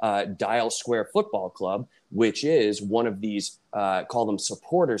of Dial Square Football Club, which is one of these, call them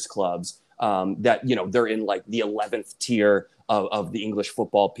supporters clubs, that, they're in like the 11th tier of the English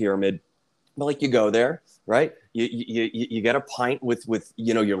football pyramid. But like you go there, right? You get a pint with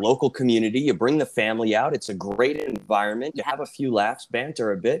your local community. You bring the family out. It's a great environment. You have a few laughs,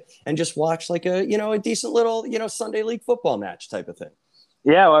 banter a bit, and just watch like a decent little Sunday league football match type of thing.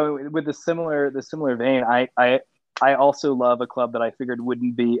 Yeah, well, with the similar vein, I also love a club that I figured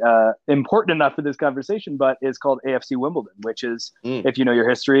wouldn't be important enough for this conversation, but is called AFC Wimbledon, which is, if you know your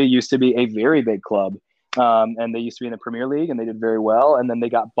history, used to be a very big club. And they used to be in the Premier League and they did very well. And then they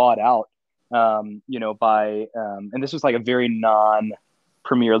got bought out, by, and this was like a very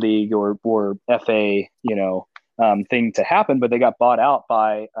non-Premier League or FA, thing to happen, but they got bought out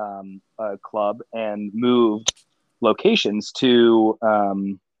by a club and moved locations to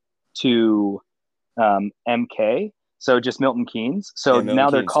MK, so just Milton Keynes. So yeah, now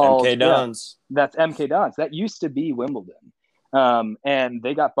they're called MK Dons. Yeah, that's MK Dons. That used to be Wimbledon, and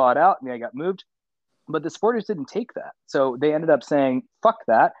they got bought out and they got moved. But the supporters didn't take that, so they ended up saying, "Fuck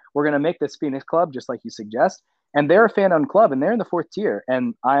that! We're going to make this Phoenix club just like you suggest." And they're a fan-owned club, and they're in the 4th tier.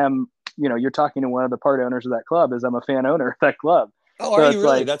 And I am, you're talking to one of the part owners of that club, as I'm a fan owner of that club. Oh, so are you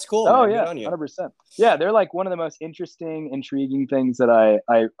really? Like, that's cool. Oh, man. Yeah, 100%. Yeah, they're like one of the most interesting, intriguing things that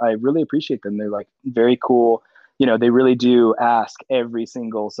I really appreciate them. They're like very cool. They really do ask every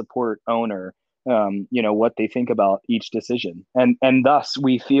single support owner, what they think about each decision. And thus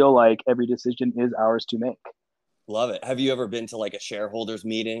we feel like every decision is ours to make. Love it. Have you ever been to like a shareholders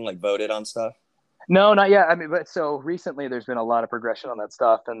meeting, like voted on stuff? No, not yet. I mean, but so recently there's been a lot of progression on that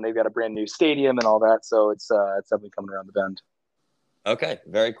stuff, and they've got a brand new stadium and all that. So it's definitely coming around the bend. Okay,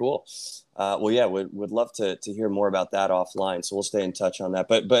 very cool. Well, yeah, would love to hear more about that offline. So we'll stay in touch on that.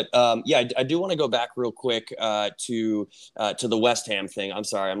 But yeah, I do want to go back real quick to the West Ham thing. I'm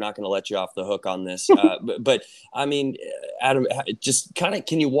sorry, I'm not going to let you off the hook on this. But I mean, Adam, just kind of,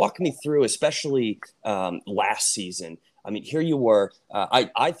 can you walk me through, especially last season? I mean, here you were.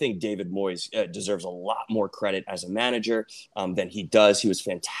 I think David Moyes deserves a lot more credit as a manager than he does. He was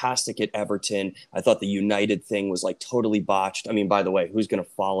fantastic at Everton. I thought the United thing was like totally botched. I mean, by the way, who's going to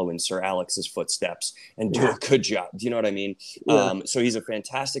follow in Sir Alex's footsteps and do a good job? Do you know what I mean? Yeah. So he's a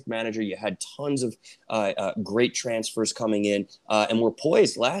fantastic manager. You had tons of great transfers coming in, and we're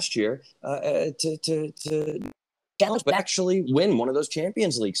poised last year to challenge, but actually win one of those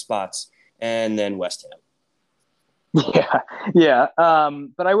Champions League spots. And then West Ham. Yeah.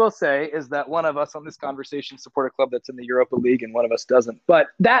 But I will say is that one of us on this conversation support a club that's in the Europa League and one of us doesn't. But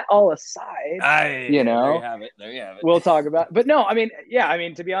that all aside, there you have it. There you have it. We'll talk about. But no, I mean, yeah, I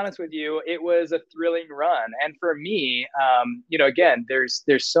mean, to be honest with you, it was a thrilling run, and for me, again, there's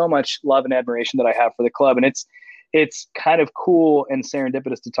so much love and admiration that I have for the club, and it's kind of cool and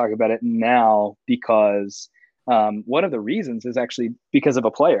serendipitous to talk about it now because. One of the reasons is actually because of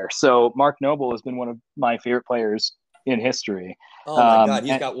a player. So Mark Noble has been one of my favorite players in history. Oh my God,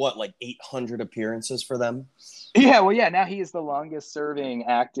 he's got what, like 800 appearances for them? Yeah, well, yeah. Now he is the longest-serving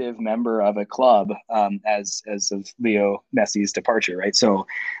active member of a club as of Leo Messi's departure, right? So,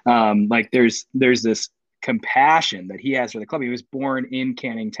 there's this compassion that he has for the club. He was born in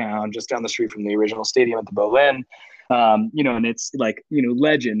Canning Town, just down the street from the original stadium at the Boleyn. And it's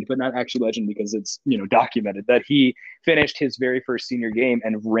legend, but not actually legend because it's, documented that he finished his very first senior game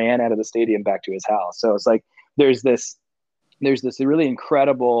and ran out of the stadium back to his house. So it's like, there's this really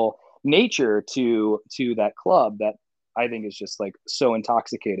incredible nature to that club that I think is just like so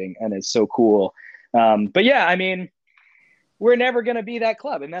intoxicating and is so cool. But yeah, I mean, we're never going to be that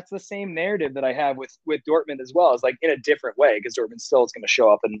club. And that's the same narrative that I have with Dortmund as well. It's like in a different way, because Dortmund still is going to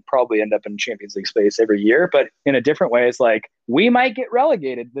show up and probably end up in Champions League space every year. But in a different way, it's like, we might get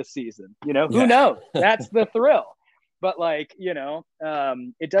relegated this season. Who knows? That's the thrill. But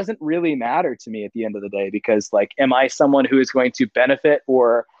it doesn't really matter to me at the end of the day, because am I someone who is going to benefit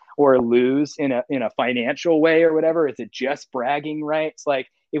or lose in a financial way or whatever? Is it just bragging rights? Like,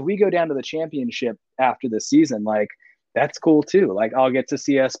 if we go down to the championship after this season, that's cool too. I'll get to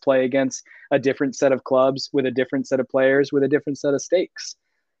see us play against a different set of clubs with a different set of players with a different set of stakes.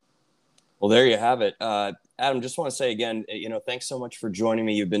 Well, there you have it. Adam, just want to say again, thanks so much for joining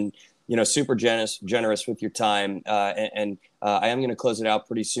me. You've been, super generous with your time. And I am going to close it out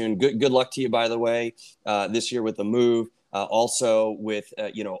pretty soon. Good luck to you, by the way, this year with the move. Also with,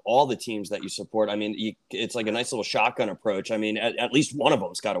 all the teams that you support. I mean, it's like a nice little shotgun approach. I mean, at least one of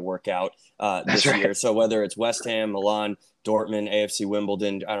them's got to work out this year. So whether it's West Ham, Milan, Dortmund, AFC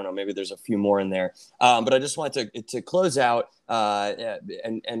Wimbledon, I don't know, maybe there's a few more in there. But I just wanted to close out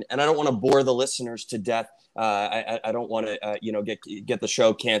and I don't want to bore the listeners to death. I don't want to, get the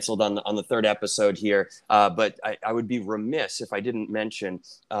show canceled on the third episode here. But I would be remiss if I didn't mention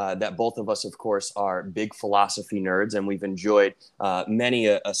that both of us, of course, are big philosophy nerds, and we've enjoyed many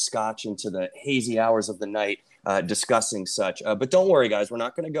a scotch into the hazy hours of the night discussing such. But don't worry, guys, we're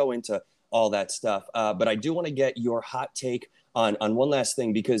not going to go into all that stuff. But I do want to get your hot take on one last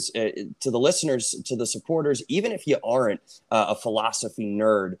thing, because to the listeners, to the supporters, even if you aren't a philosophy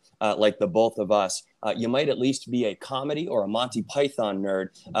nerd like the both of us, you might at least be a comedy or a Monty Python nerd.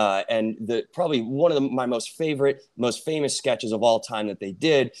 And probably one of my most famous sketches of all time that they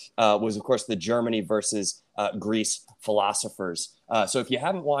did was, of course, the Germany versus Greece philosophers. So if you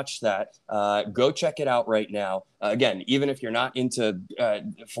haven't watched that, go check it out right now. Again, even if you're not into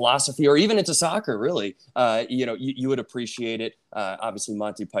philosophy or even into soccer, really, you would appreciate it. Obviously,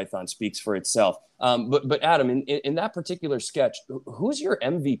 Monty Python speaks for itself. But Adam, in that particular sketch, who's your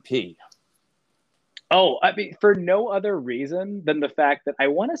MVP? Oh, I mean, for no other reason than the fact that I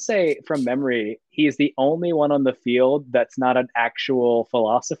want to say from memory, he's the only one on the field that's not an actual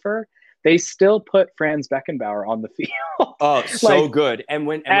philosopher. They still put Franz Beckenbauer on the field. Oh, so good. And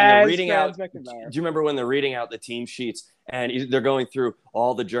when they're reading Franz out, Beckenbauer. do you remember when they're reading out the team sheets and they're going through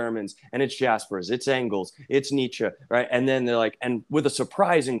all the Germans, and it's Jaspers, it's Engels, it's Nietzsche, right? And then they're like, and with a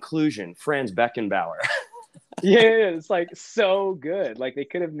surprise inclusion, Franz Beckenbauer. Yeah, it's so good. They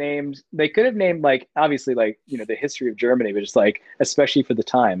could have named obviously the history of Germany, but just especially for the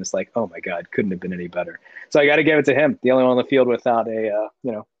time, it's oh my God, couldn't have been any better. So I got to give it to him, the only one on the field without a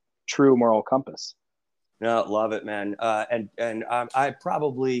true moral compass. No, love it, man. And I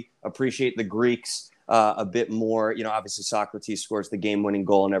probably appreciate the Greeks a bit more. Obviously Socrates scores the game-winning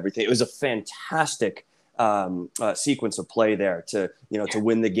goal and everything. It was a fantastic sequence of play there to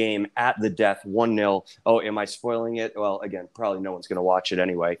win the game at the death 1-0. Oh, am I spoiling it? Well, again, probably no one's going to watch it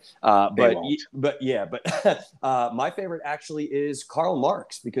anyway. But my favorite actually is Karl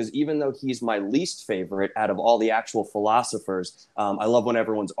Marx, because even though he's my least favorite out of all the actual philosophers, I love when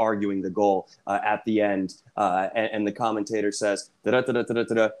everyone's arguing the goal at the end, and the commentator says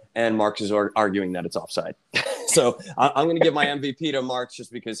da-da-da-da-da-da, and Marx is arguing that it's offside. So I'm going to give my MVP to Marx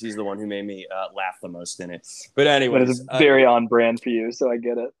just because he's the one who made me laugh the most in it. But anyway, but it's very on brand for you, so I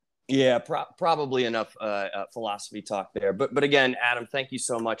get it. Yeah, probably enough philosophy talk there. But again, Adam, thank you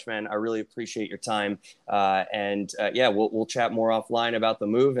so much, man. I really appreciate your time. We'll chat more offline about the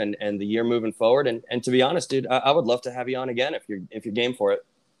move and the year moving forward. And to be honest, dude, I would love to have you on again if you're game for it.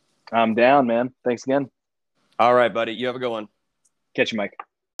 I'm down, man. Thanks again. All right, buddy. You have a good one. Catch you, Mike.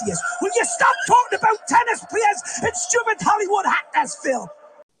 Yes. Will you stop talking about tennis players and stupid Hollywood actors, Phil?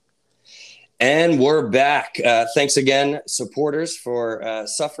 And we're back. Thanks again, supporters, for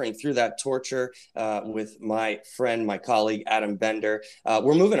suffering through that torture with my friend, my colleague, Adam Bender.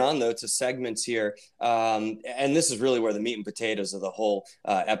 We're moving on, though, to segments here. And this is really where the meat and potatoes of the whole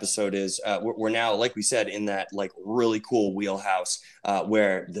episode is. We're now, like we said, in that really cool wheelhouse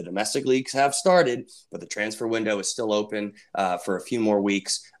where the domestic leagues have started, but the transfer window is still open for a few more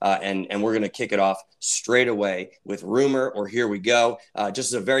weeks. And we're going to kick it off straight away with Rumor or Here We Go.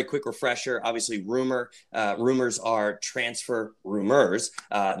 Just as a very quick refresher, obviously rumors are transfer rumors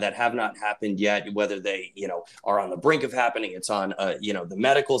that have not happened yet, whether they, are on the brink of happening, it's on, the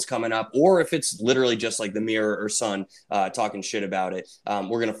medicals coming up, or if it's literally just like the Mirror or Sun talking shit about it.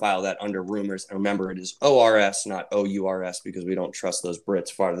 We're going to file that under rumors. And remember, it is ORS, not OURS, because we don't trust those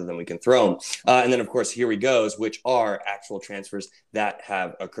Brits farther than we can throw them. And then, of course, Here We Goes, which are actual transfers that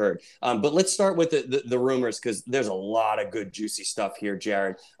have occurred. But let's start with the rumors, because there's a lot of good, juicy stuff here,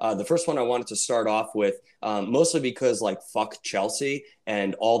 Jared. The first one I wanted to start off with, mostly because fuck Chelsea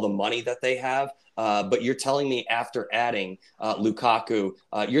and all the money that they have. But you're telling me after adding Lukaku,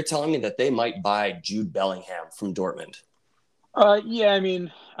 you're telling me that they might buy Jude Bellingham from Dortmund. Yeah, I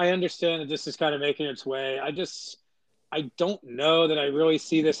mean, I understand that this is kind of making its way. I don't know that I really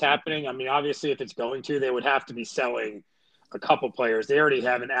see this happening. I mean, obviously, if it's going to, they would have to be selling a couple players. They already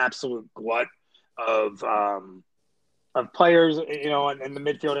have an absolute glut of players, in the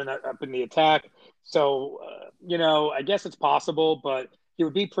midfield and up in the attack. So, I guess it's possible, but he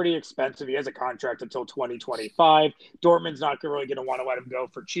would be pretty expensive. He has a contract until 2025. Dortmund's not really going to want to let him go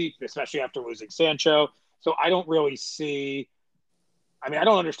for cheap, especially after losing Sancho. So I don't really see – I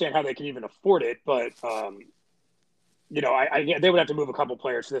don't understand how they can even afford it, but, they would have to move a couple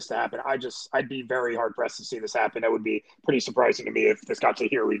players for this to happen. I'd be very hard-pressed to see this happen. That would be pretty surprising to me if this got to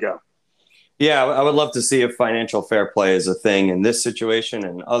Here We Go. Yeah, I would love to see if financial fair play is a thing in this situation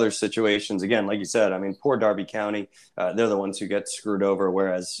and other situations. Again, like you said, poor Derby County, they're the ones who get screwed over,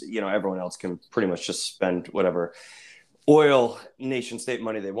 whereas, everyone else can pretty much just spend whatever oil nation state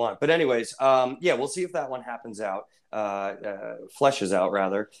money they want. But anyways, we'll see if that one happens out. Fleshes out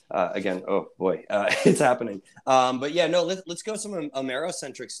rather. Again, oh boy, it's happening. Let's go some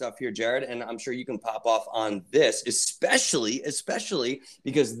Amero-centric stuff here, Jared, and I'm sure you can pop off on this, especially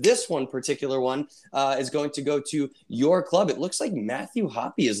because this one particular one is going to go to your club. It looks like Matthew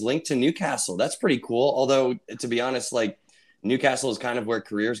Hoppe is linked to Newcastle. That's pretty cool. Although, to be honest, Newcastle is kind of where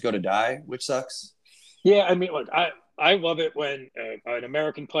careers go to die, which sucks. Yeah, look, I love it when an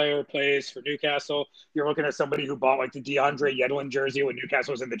American player plays for Newcastle. You're looking at somebody who bought the DeAndre Yedlin jersey when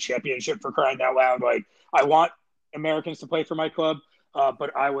Newcastle was in the championship, for crying out loud. I want Americans to play for my club,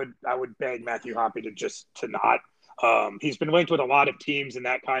 but I would beg Matthew Hoppe to not. He's been linked with a lot of teams in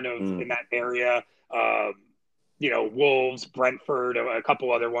that kind of in that area. Wolves, Brentford, a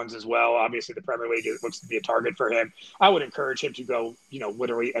couple other ones as well. Obviously, the Premier League looks to be a target for him. I would encourage him to go,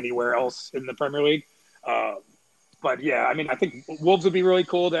 literally anywhere else in the Premier League. But yeah, I think Wolves would be really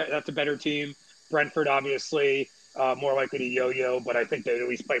cool. That's a better team. Brentford, obviously, more likely to yo-yo, but I think they at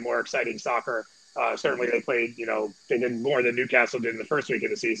least play more exciting soccer. Certainly they played, they did more than Newcastle did in the first week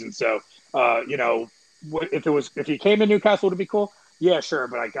of the season. So, if he came to Newcastle, would it be cool? Yeah, sure.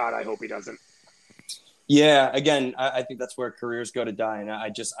 But I hope he doesn't. Yeah, again, I think that's where careers go to die. And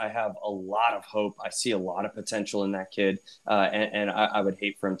I have a lot of hope. I see a lot of potential in that kid. And I would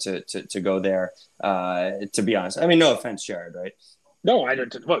hate for him to go there, to be honest. No offense, Jared, right? No, I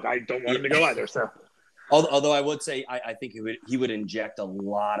don't. Look, I don't want him to go either. So, although I would say I think he would inject a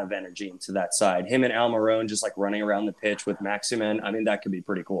lot of energy into that side. Him and Almiron just running around the pitch with Maximin. That could be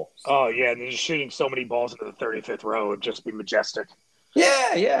pretty cool. Oh yeah, and just shooting so many balls into the 35th row would just be majestic.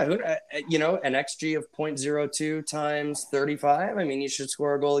 Yeah. An XG of 0.02 times 35. I mean, you should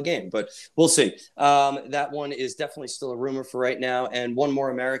score a goal a game, but we'll see. That one is definitely still a rumor for right now. And one more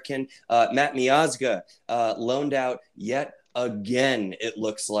American, Matt Miazga, loaned out yet again, it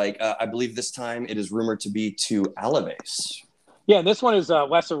looks like. I believe this time it is rumored to be to Alaves. Yeah, this one is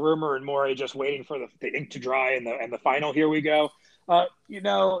less a rumor and more just waiting for the ink to dry and the final. Here we go.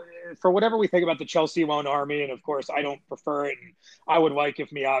 For whatever we think about the Chelsea loan army, and of course I don't prefer it, and I would like if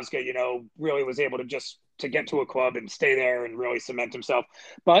Miazga, really was able to get to a club and stay there and really cement himself.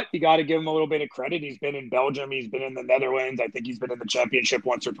 But you got to give him a little bit of credit. He's been in Belgium. He's been in the Netherlands. I think he's been in the Championship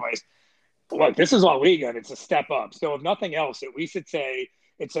once or twice. Look, this is La Liga, and it's a step up. So if nothing else, at least it's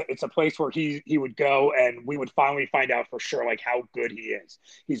a place where he would go, and we would finally find out for sure like how good he is.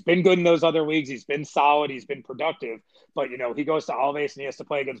 He's been good in those other leagues. He's been solid. He's been productive. But he goes to Alaves and he has to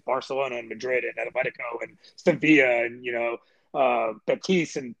play against Barcelona and Madrid and Atletico and Sevilla and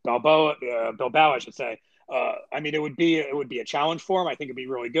Betis and Bilbao, I should say. It would be a challenge for him. I think it'd be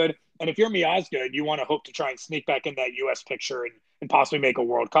really good. And if you're Miazga and you want to hope to try and sneak back in that U.S. picture and possibly make a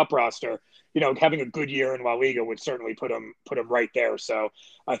World Cup roster, having a good year in La Liga would certainly put him right there. So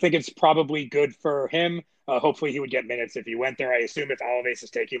I think it's probably good for him. Hopefully he would get minutes if he went there. I assume if Alaves is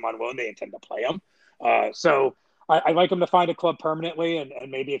taking him on loan, they intend to play him. So I like him to find a club permanently, and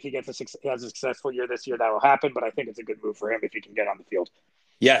maybe if he has a successful year this year, that will happen. But I think it's a good move for him if he can get on the field.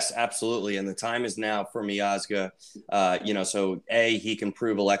 Yes, absolutely. And the time is now for Miazga. So he can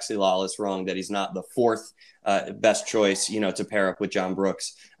prove Alexi Lalas wrong that he's not the fourth best choice, to pair up with John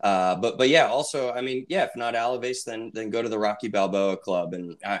Brooks. But yeah, also, if not Alaves, then go to the Rocky Balboa club.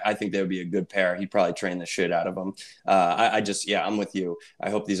 And I think they would be a good pair. He'd probably train the shit out of them. I'm with you.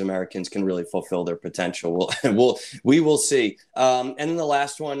 I hope these Americans can really fulfill their potential. We will see. And then the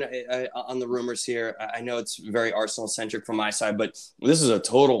last one on the rumors here, I know it's very Arsenal centric from my side, but this is a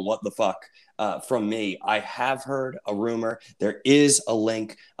total what the fuck from me. I have heard a rumor. There is a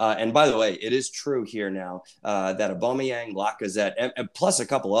link. And by the way, it is true here now that Aubameyang, Lacazette, and plus a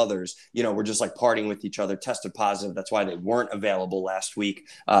couple others, were just like partying with each other, tested positive. That's why they weren't available last week.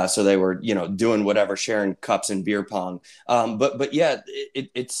 So they were, doing whatever, sharing cups and beer pong. But yeah,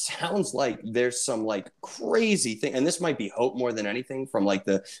 it sounds like there's some like crazy thing. And this might be hope more than anything from like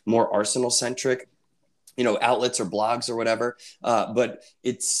the more Arsenal centric outlets or blogs or whatever. But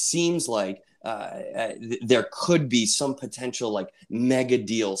it seems like there could be some potential like mega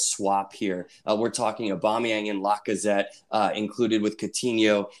deal swap here. We're talking Aubameyang and Lacazette included with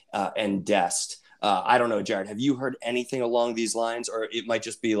Coutinho and Dest. I don't know, Jared, have you heard anything along these lines, or it might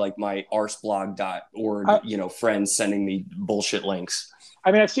just be like my arseblog.org, friends sending me bullshit links?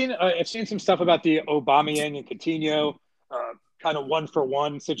 I've seen some stuff about the Aubameyang and Coutinho kind of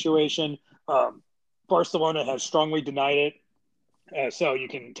 1-for-1 situation. Barcelona has strongly denied it, so you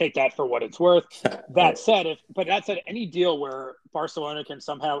can take that for what it's worth. That said, any deal where Barcelona can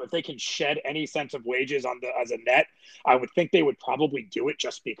somehow, if they can shed any sense of wages as a net, I would think they would probably do it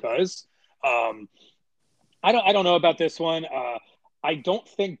just because. I don't know about this one. I don't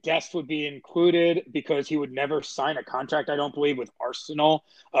think Dest would be included because he would never sign a contract, I don't believe, with Arsenal.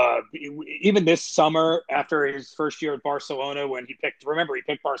 Even this summer, after his first year at Barcelona, when he picked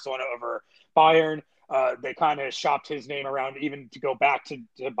Barcelona over Bayern. They kind of shopped his name around even to go back to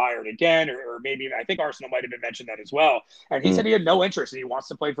Bayern again, or maybe I think Arsenal might have been mentioned that as well. And he said he had no interest and he wants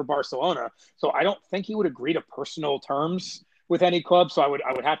to play for Barcelona. So I don't think he would agree to personal terms with any club. So I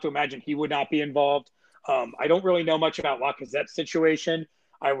would have to imagine he would not be involved. I don't really know much about Lacazette's situation.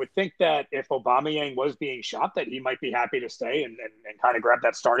 I would think that if Aubameyang was being shopped, that he might be happy to stay and kind of grab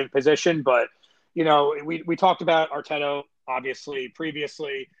that starting position. But, we talked about Arteta, obviously,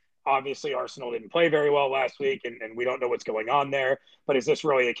 previously. Obviously, Arsenal didn't play very well last week, and we don't know what's going on there. But is this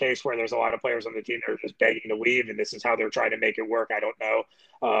really a case where there's a lot of players on the team that are just begging to leave, and this is how they're trying to make it work? I don't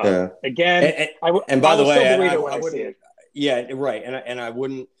know. Again, and by the way, I wouldn't. Yeah, right. And I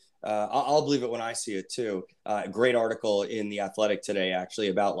wouldn't. I'll believe it when I see it too. Great article in The Athletic today, actually,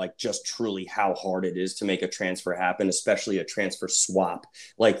 about like just truly how hard it is to make a transfer happen, especially a transfer swap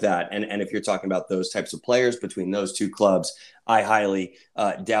like that. And if you're talking about those types of players between those two clubs, I highly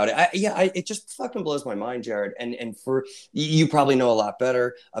doubt it. It just fucking blows my mind, Jared. And for you probably know a lot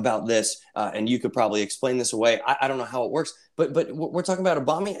better about this, and you could probably explain this away. I don't know how it works, but we're talking about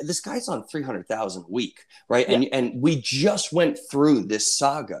Aubameyang. This guy's on 300,000 a week, right? Yeah. And we just went through this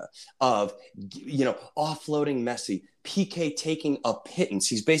saga of offloading Messi, PK taking a pittance.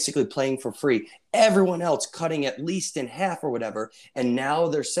 He's basically playing for free. Everyone else cutting at least in half or whatever. And now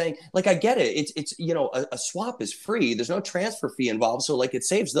they're saying, like, I get it. It's a swap is free. There's no transfer fee involved. So, like, it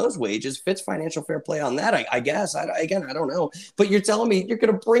saves those wages, fits financial fair play on that, I guess. I don't know. But you're telling me you're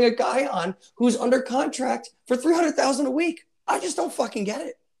going to bring a guy on who's under contract for $300,000 a week. I just don't fucking get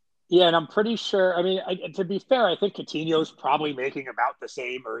it. Yeah, and I'm pretty sure. I mean, to be fair, I think Coutinho's probably making about the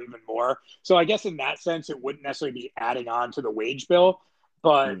same or even more. So I guess in that sense, it wouldn't necessarily be adding on to the wage bill.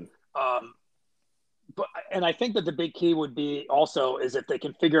 But and I think that the big key would be also is if they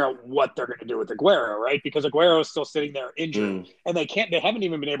can figure out what they're going to do with Aguero, right? Because Aguero is still sitting there injured, and they haven't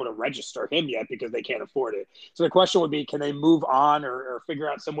even been able to register him yet because they can't afford it. So the question would be, can they move on or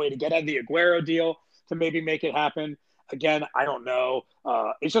figure out some way to get out of the Aguero deal to maybe make it happen? Again, I don't know.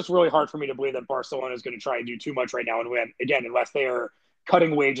 It's just really hard for me to believe that Barcelona is going to try and do too much right now. And again, unless they are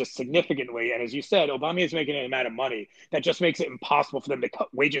cutting wages significantly. And as you said, Aubameyang is making an amount of money that just makes it impossible for them to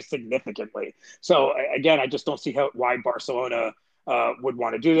cut wages significantly. So again, I just don't see why Barcelona would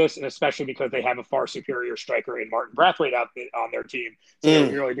want to do this, and especially because they have a far superior striker in Martin Braithwaite on their team. So there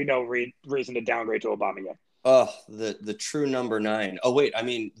would really be no reason to downgrade to Aubameyang. Oh, the true number 9. Oh, wait, I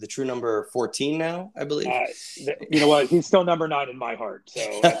mean, the true number 14 now, I believe. You know what? He's still number 9 in my heart.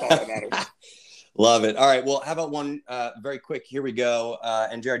 So that's all that matters. Love it. All right. Well, how about one very quick? Here we go.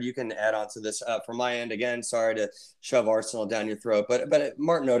 And Jared, you can add on to this from my end. Again, sorry to shove Arsenal down your throat, but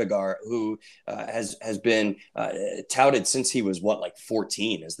Martin Odegaard, who has been touted since he was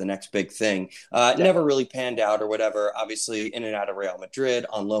 14 as the next big thing, never really panned out or whatever. Obviously, in and out of Real Madrid,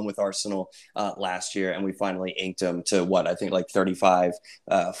 on loan with Arsenal last year, and we finally inked him to 35,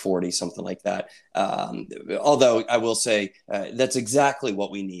 40, something like that. Although I will say that's exactly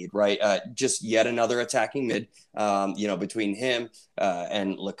what we need, right? Just yet another attacking mid, between him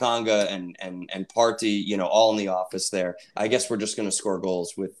and Lakanga and Partey, all in the office there. I guess we're just going to score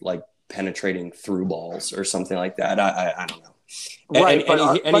goals with penetrating through balls or something like that. I don't know. Right,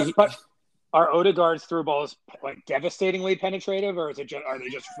 but are Odegaard's through balls devastatingly penetrative, or are they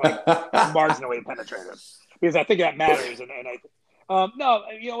just marginally penetrative? Because I think that matters, and no,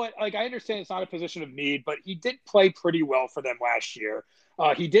 you know what? I understand it's not a position of need, but he did play pretty well for them last year.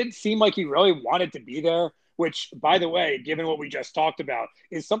 He did seem like he really wanted to be there, which, by the way, given what we just talked about,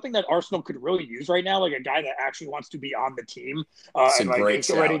 is something that Arsenal could really use right now, like a guy that actually wants to be on the team. It's a great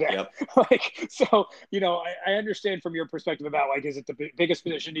shout. Ready to, yep. So, I understand from your perspective about, is it the biggest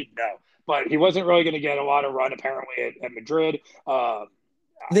position need? No. But he wasn't really going to get a lot of run, apparently, at Madrid.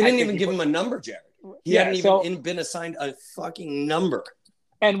 They didn't even give him a number, Jared. He hadn't even been assigned a fucking number.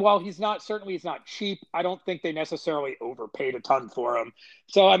 And while he's not cheap, I don't think they necessarily overpaid a ton for him.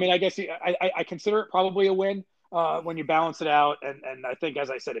 So, I mean, I guess I consider it probably a win when you balance it out. And I think,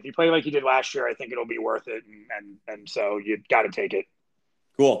 as I said, if you play like you did last year, I think it'll be worth it. And so you got to take it.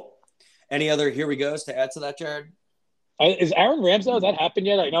 Cool. Any other here we goes to add to that, Jared? Is Aaron Ramsdale, has that happened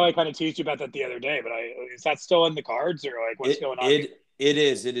yet? I know I kind of teased you about that the other day, but is that still in the cards, or what's going on? It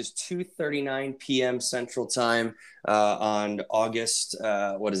is 2:39 p.m. Central Time on August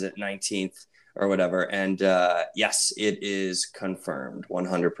 19th or whatever, and yes, it is confirmed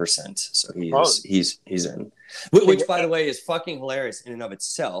 100%. So he's in, which by the way is fucking hilarious in and of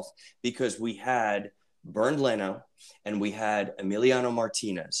itself, because we had Bernd Leno and we had Emiliano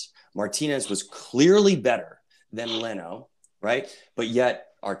Martinez. Martinez was clearly better than Leno, right? But yet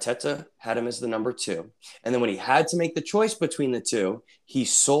Arteta had him as the number 2. And then when he had to make the choice between the two, he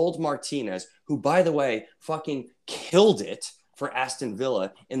sold Martinez, who, by the way, fucking killed it for Aston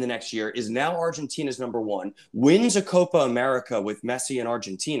Villa in the next year, is now Argentina's number 1, wins a Copa America with Messi and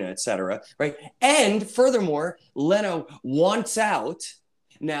Argentina, etc. Right? And furthermore, Leno wants out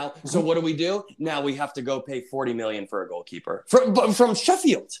now. So what do? Now we have to go pay $40 million for a goalkeeper from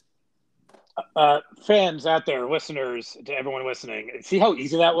Sheffield. Fans out there, listeners, to everyone listening, see how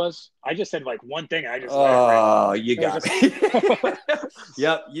easy that was? I just said one thing. You got me.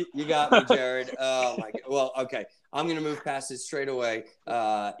 Yep, you got me, Jared. Oh my God. Well, okay. I'm going to move past it straight away.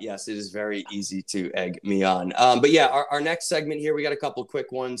 Yes, it is very easy to egg me on. But yeah, our next segment here, we got a couple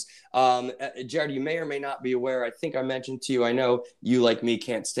quick ones. Jared, you may or may not be aware, I think I mentioned to you, I know you, like me,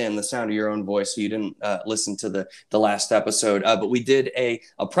 can't stand the sound of your own voice, so you didn't listen to the last episode. But we did a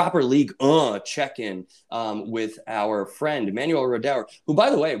proper league check-in with our friend, Emmanuel Rodauer, who, by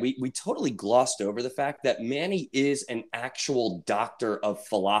the way, we totally glossed over the fact that Manny is an actual doctor of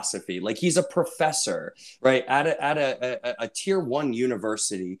philosophy. Like, he's a professor, right, at a tier 1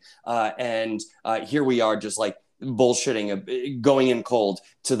 university. And here we are just bullshitting, going in cold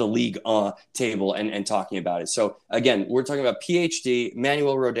to the league table and talking about it. So again, we're talking about PhD,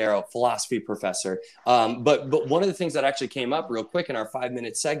 Manuel Rodero, philosophy professor. But one of the things that actually came up real quick in our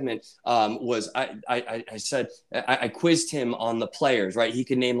 5-minute segment was I said, I quizzed him on the players, right? He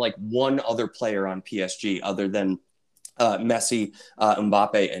could name like one other player on PSG other than Messi,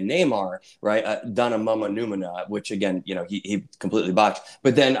 Mbappe, and Neymar, right? Donna Mama Numana, which again, he completely botched.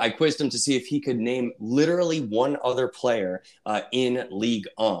 But then I quizzed him to see if he could name literally one other player in Ligue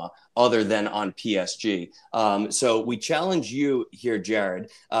 1 other than on PSG. So we challenge you here, Jared,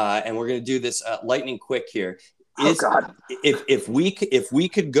 and we're going to do this lightning quick here. God. If we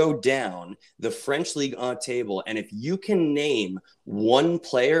could go down the French Ligue 1 table, and if you can name one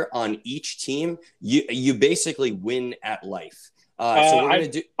player on each team, you basically win at life. So we're gonna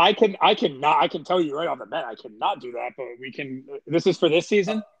do. I can tell you right off the bat, I cannot do that. But we can. This is for this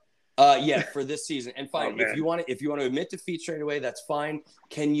season. Yeah, for this season. And fine, Oh, if you want to admit defeat straight away, that's fine.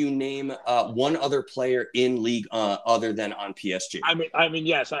 Can you name one other player in League other than on PSG? I mean,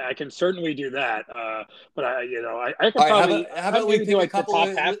 yes, I can certainly do that. But I can All right, probably. how about we do pick like a couple the top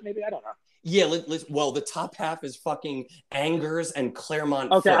of half? Maybe I don't know. Yeah, well, the top half is fucking Angers and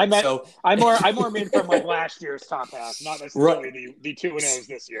Clermont. Okay, Foot, I more mean from like last year's top half, not necessarily the 2-0s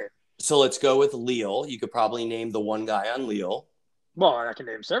this year. So let's go with Lille. You could probably name the one guy on Lille. Well, I can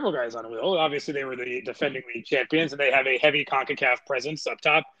name several guys on Lille. Obviously, they were the defending league champions, and they have a heavy CONCACAF presence up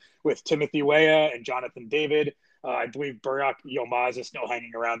top with Timothy Weah and Jonathan David. I believe Burak Yilmaz is still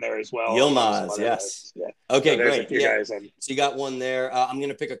hanging around there as well. Yilmaz, yes. Yeah. Okay, so great. Guys so you got one there. I'm going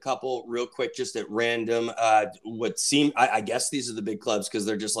to pick a couple real quick, just at random. I guess these are the big clubs because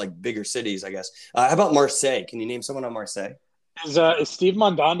they're just like bigger cities, I guess. How about Marseille? Can you name someone on Marseille? Is Steve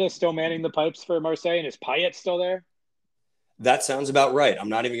Mandanda still manning the pipes for Marseille, and is Payet still there? That sounds about right. I'm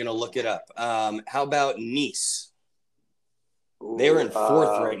not even going to look it up. How about Nice? They're in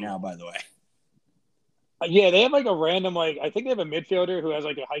fourth right now, by the way. Yeah, they have like a random, I think they have a midfielder who has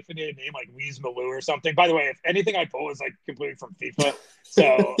like a hyphenated name, like Wies Malou or something. By the way, if anything I pull is like completely from FIFA.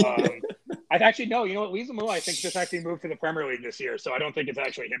 So I actually know, you know what, Wies Malou, I think just actually moved to the Premier League this year. So I don't think it's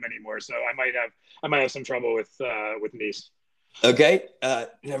actually him anymore. So I might have some trouble with Nice. Okay,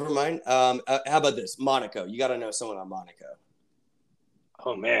 never mind. How about this? Monaco. You got to know someone on Monaco.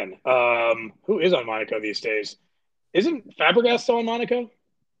 Oh man, who is on Monaco these days? Isn't Fabregas still on Monaco?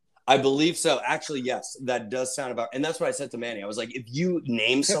 I believe so. Actually, yes, that does sound about. And that's what I said to Manny. I was like, if you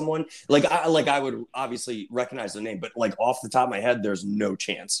name someone, I would obviously recognize the name, but like off the top of my head, there's no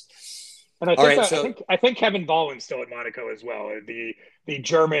chance. And I think Kevin Volland's still at Monaco as well, the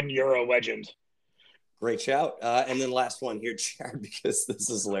German Euro legend. Great shout. And then last one here, Jared, because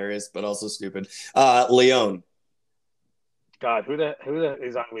this is hilarious, but also stupid. Lyon. God, who the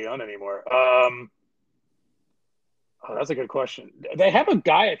is on Lyon anymore? Oh, that's a good question. They have a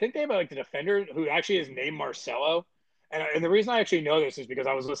guy, I think they have like the defender who actually is named Marcelo. And the reason I actually know this is because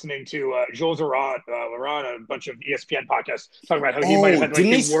I was listening to Jules Laurent on a bunch of ESPN podcasts talking about how he might have had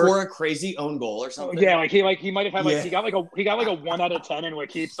didn't he score a crazy own goal or something? Yeah, he might have had he got like a 1 out of 10 in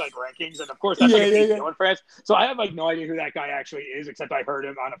L'Équipe's like rankings, and of course that's a big deal in France. So I have like no idea who that guy actually is, except I heard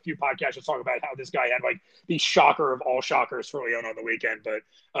him on a few podcasts just talk about how this guy had like the shocker of all shockers for Lyon on the weekend. But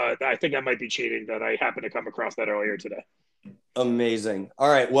I think that might be cheating that I happened to come across that earlier today. Amazing. All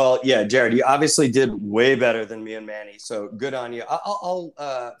right. Well, yeah, Jared, you obviously did way better than me and Manny, so good on you.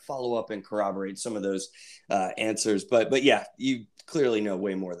 I'll follow up and corroborate some of those answers, but yeah, you clearly know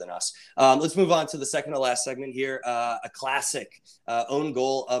way more than us. Let's move on to the second to last segment here. A classic own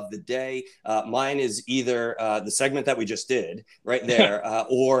goal of the day. Mine is either the segment that we just did right there,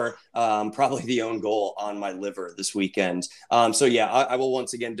 or probably the own goal on my liver this weekend. So yeah, I will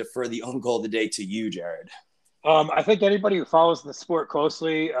once again defer the own goal of the day to you, Jared. I think anybody who follows the sport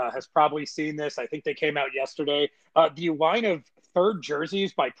closely has probably seen this. I think they came out yesterday. The line of third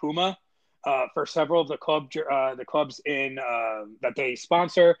jerseys by Puma for several of the clubs in that they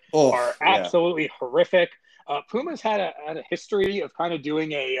sponsor are absolutely horrific. Puma's had a history of kind of doing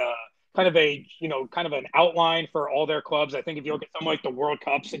kind of an outline for all their clubs. I think if you look at something like the World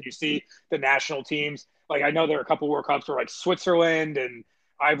Cups and you see the national teams, like I know there are a couple World Cups where like Switzerland and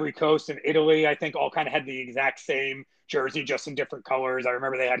Ivory Coast and Italy, I think, all kind of had the exact same jersey, just in different colors. I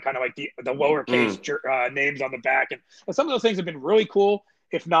remember they had kind of like the lowercase names on the back. And some of those things have been really cool,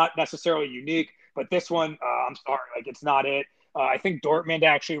 if not necessarily unique. But this one, I'm sorry, like it's not it. I think Dortmund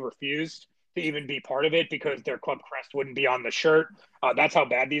actually refused to even be part of it because their club crest wouldn't be on the shirt. That's how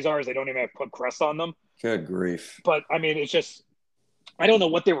bad these are, is they don't even have club crests on them. Good grief. But, I mean, it's just I don't know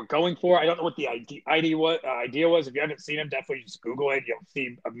what they were going for. I don't know what the idea was. If you haven't seen them, definitely just Google it. You'll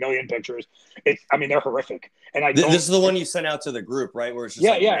see a million pictures. I mean, they're horrific. And This is the one you sent out to the group, right? Where it's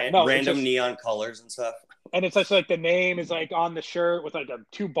just random neon colors and stuff. And it's just like the name is like on the shirt with like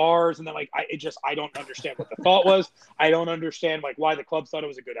two bars, and then like I don't understand what the thought was. I don't understand like why the clubs thought it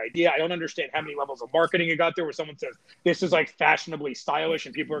was a good idea. I don't understand how many levels of marketing it got there where someone says this is like fashionably stylish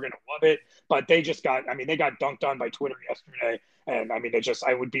and people are going to love it, but they got dunked on by Twitter yesterday, and I mean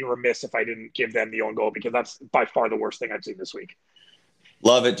I would be remiss if I didn't give them the own goal because that's by far the worst thing I've seen this week.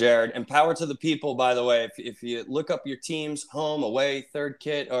 Love it, Jared. And power to the people, by the way. If you look up your teams, home, away, third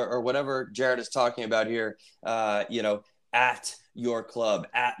kit, or whatever Jared is talking about here, at your club,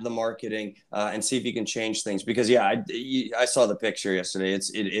 at the marketing, and see if you can change things. Because, I saw the picture yesterday.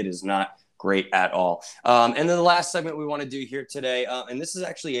 It is not great at all. And then the last segment we want to do here today, and this is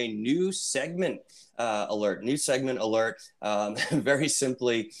actually a new segment alert. Very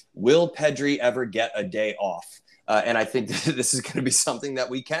simply, will Pedri ever get a day off? And I think this is going to be something that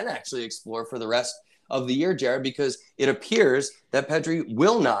we can actually explore for the rest of the year, Jared, because it appears that Pedri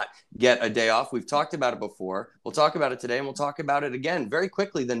will not get a day off. We've talked about it before. We'll talk about it today, and we'll talk about it again very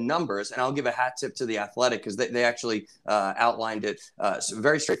quickly, the numbers. And I'll give a hat tip to The Athletic because they actually outlined it so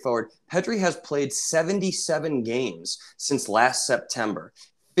very straightforward. Pedri has played 77 games since last September.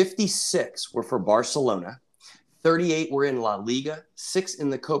 56 were for Barcelona. 38 were in La Liga, 6 in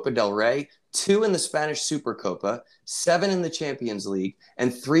the Copa del Rey, 2 in the Spanish Supercopa, 7 in the Champions League,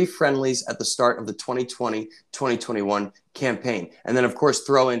 and 3 friendlies at the start of the 2020-2021 campaign. And then, of course,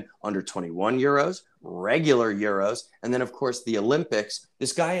 throw in under 21 Euros, regular Euros, and then, of course, the Olympics.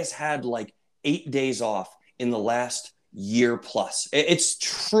 This guy has had like 8 days off in the last year plus. It's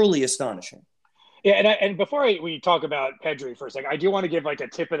truly astonishing. Yeah, and before we talk about Pedri for a second, I do want to give like a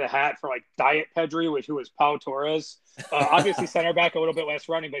tip of the hat for like Diet Pedri, who is Pau Torres. Obviously center back, a little bit less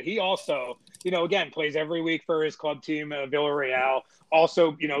running, but he also, again, plays every week for his club team, Villarreal.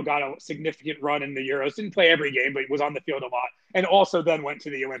 Also, got a significant run in the Euros. Didn't play every game, but was on the field a lot. And also then went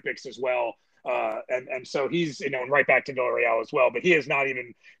to the Olympics as well. And so he's, right back to Villarreal as well. But he has not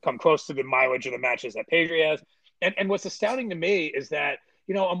even come close to the mileage of the matches that Pedri has. And what's astounding to me is that,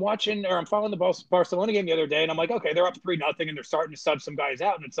 I'm following the Barcelona game the other day, and I'm like, okay, they're up 3-0, and they're starting to sub some guys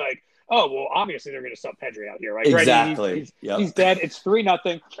out, and it's like, oh, well, obviously they're going to sub Pedri out here, right? Exactly. He's dead. It's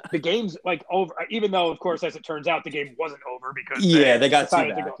 3-0. The game's like over, even though, of course, as it turns out, the game wasn't over because they got 2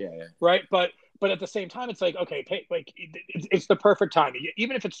 back. Right, but at the same time, it's like, okay, it's the perfect time,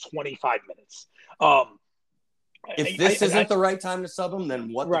 even if it's 25 minutes. If this isn't the right time to sub him,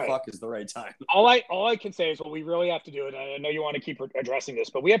 then what the fuck is the right time? All I can say is what we really have to do, and I know you want to keep addressing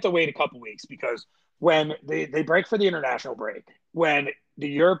this, but we have to wait a couple weeks because when they break for the international break, when the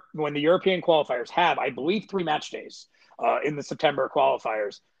European qualifiers have, I believe, 3 match days in the September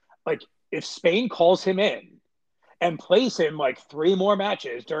qualifiers, like if Spain calls him in and plays him like 3 more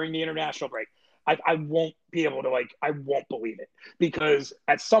matches during the international break, I won't be able to I won't believe it because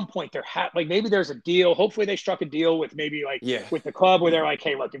at some point maybe there's a deal. Hopefully they struck a deal with with the club where they're like,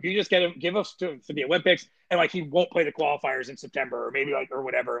 hey, look, if you just give us for the Olympics and he won't play the qualifiers in September or maybe or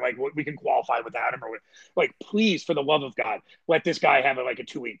whatever, we can qualify without him or please, for the love of God, let this guy have a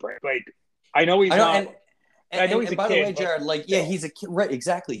 2-week break. I know he's not. And by the way, Jared, he's a kid, right?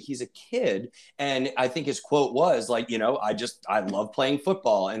 Exactly. He's a kid. And I think his quote was I love playing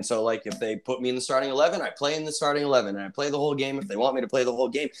football. And so if they put me in the starting 11, I play in the starting 11 and I play the whole game if they want me to play the whole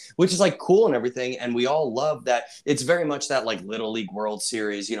game, which is cool and everything. And we all love that. It's very much that Little League World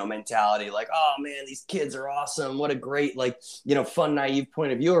Series, mentality, oh man, these kids are awesome. What a great, fun, naive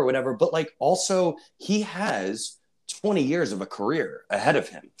point of view or whatever. But also he has 20 years of a career ahead of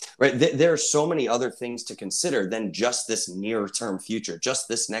him, right? There are so many other things to consider than just this near-term future, just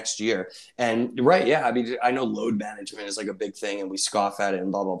this next year. And I know load management is a big thing and we scoff at it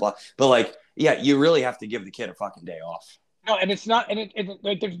and blah, blah, blah. But you really have to give the kid a fucking day off. No, and it's not, and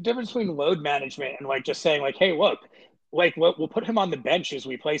there's a difference between load management and just saying hey, look, we'll put him on the bench as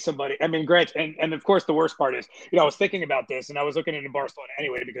we play somebody. I mean, Grant, and of course the worst part is, I was thinking about this and I was looking into Barcelona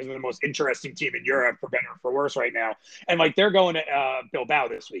anyway because they're the most interesting team in Europe for better or for worse right now. And they're going to Bilbao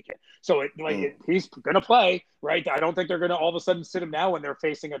this weekend. So he's going to play, right? I don't think they're going to all of a sudden sit him now when they're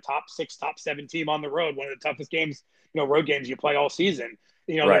facing a top 6, top 7 team on the road. One of the toughest games, road games you play all season.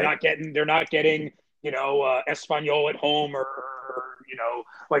 Right. They're not getting, Espanyol at home or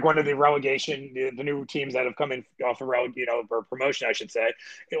one of the relegation, the new teams that have come in off the road, or promotion, I should say.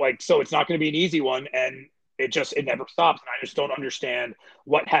 So it's not going to be an easy one, and it never stops. And I just don't understand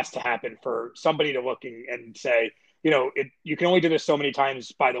what has to happen for somebody to look and say, you can only do this so many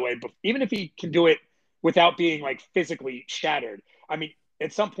times, by the way, but even if he can do it without being physically shattered, I mean,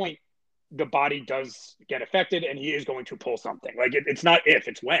 at some point, the body does get affected and he is going to pull something. Like it's not if,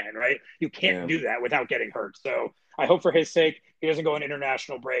 it's when, right? You can't do that without getting hurt. So I hope for his sake he doesn't go an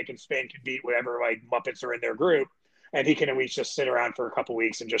international break and Spain can beat whatever like Muppets are in their group, and he can at least just sit around for a couple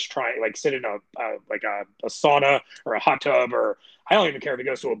weeks and just try like sit in a sauna or a hot tub, or I don't even care if he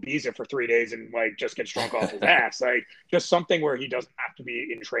goes to Ibiza for 3 days and like just gets drunk off his ass. Like just something where he doesn't have to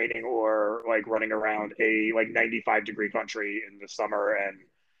be in training or like running around a like 95-degree country in the summer. And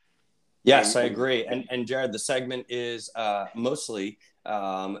yes, I agree. And Jared, the segment is mostly,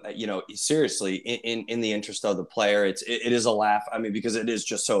 seriously, in the interest of the player. It is a laugh. I mean, because it is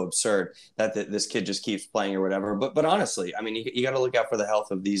just so absurd that this kid just keeps playing or whatever. But honestly, I mean, you got to look out for the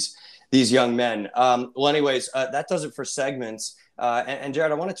health of these young men. Well, anyways, that does it for segments. And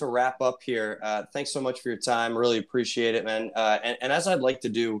Jared, I wanted to wrap up here. Thanks so much for your time. Really appreciate it, man. And as I'd like to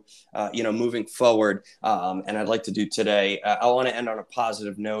do, moving forward, and I'd like to do today, I want to end on a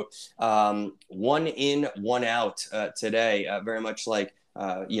positive note. 1 in, 1 out today, very much like,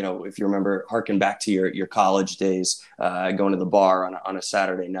 if you remember, harken back to your college days, going to the bar on a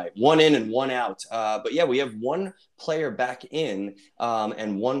Saturday night. 1 in and 1 out. But yeah, we have 1 player back in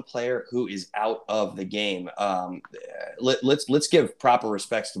and 1 player who is out of the game. Let's give proper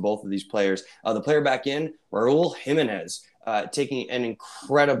respects to both of these players. The player back in, Raul Jimenez, taking an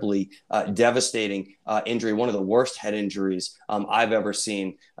incredibly devastating injury, one of the worst head injuries I've ever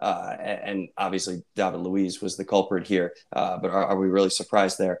seen. And obviously, David Luiz was the culprit here. But are we really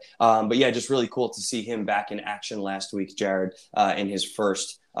surprised there? But yeah, just really cool to see him back in action last week, Jared, in his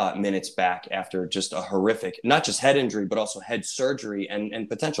first minutes back after just a horrific, not just head injury, but also head surgery and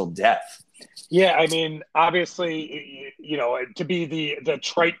potential death. Yeah, I mean, obviously, to be the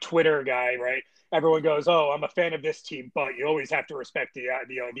trite Twitter guy, right? Everyone goes, "Oh, I'm a fan of this team," but you always have to respect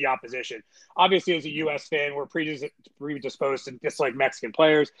the opposition. Obviously, as a U.S. fan, we're predisposed to dislike Mexican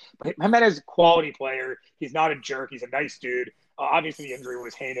players. But Jimenez is a quality player. He's not a jerk. He's a nice dude. Obviously, the injury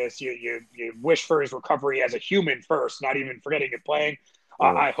was heinous. You wish for his recovery as a human first, not even forgetting him playing.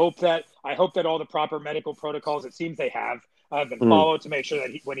 I hope that all the proper medical protocols, it seems they have been followed to make sure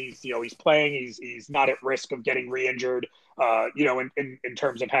that when he's playing, he's not at risk of getting re-injured. In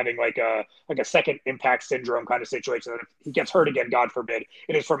terms of having like a second impact syndrome kind of situation, that if he gets hurt again, God forbid,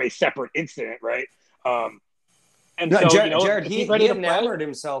 it is from a separate incident, right? Jared, he enamored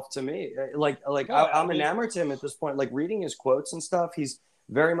himself to me. I'm enamored to him at this point. Like reading his quotes and stuff, he's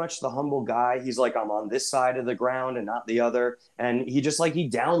very much the humble guy. He's like, I'm on this side of the ground and not the other. And he just he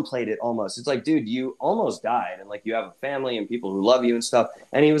downplayed it almost. It's like, dude, you almost died. And like, you have a family and people who love you and stuff.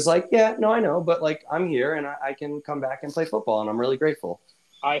 And he was like, yeah, no, I know. But like, I'm here and I can come back and play football. And I'm really grateful.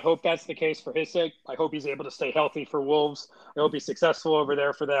 I hope that's the case for his sake. I hope he's able to stay healthy for Wolves. I hope he's successful over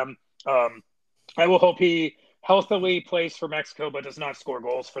there for them. I will hope he healthily plays for Mexico, but does not score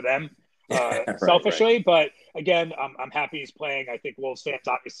goals for them. Selfishly, right. But again, I'm happy he's playing. I think Wolves fans,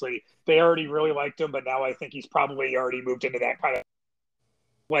 obviously, they already really liked him, but now I think he's probably already moved into that kind of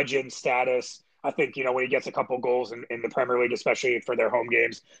legend status. I think, when he gets a couple goals in the Premier League, especially for their home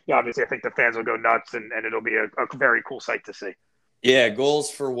games, obviously I think the fans will go nuts and it'll be a very cool sight to see. Yeah,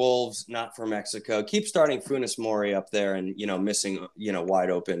 goals for Wolves, not for Mexico. Keep starting Funes Mori up there and, missing, wide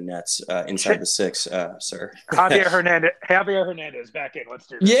open nets inside the 6, sir. Javier Hernandez back in. Let's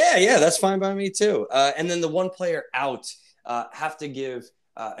do this. Yeah, that's fine by me too. And then the 1 player out, have to give,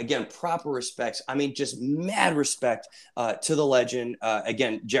 again, proper respects. I mean, just mad respect to the legend.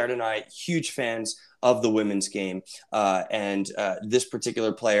 Again, Jared and I, huge fans of the women's game. And this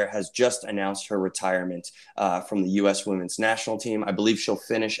particular player has just announced her retirement from the U.S. women's national team. I believe she'll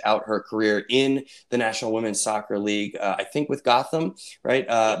finish out her career in the National Women's Soccer League, I think with Gotham, right?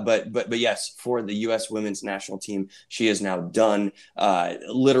 But yes, for the U.S. women's national team, she is now done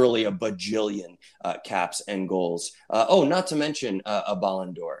literally a bajillion caps and goals. Not to mention a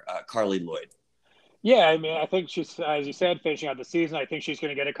Ballon d'Or, Carly Lloyd. Yeah, I mean, I think she's, as you said, finishing out the season. I think she's going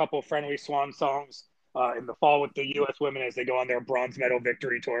to get a couple friendly swan songs in the fall with the U.S. women as they go on their bronze medal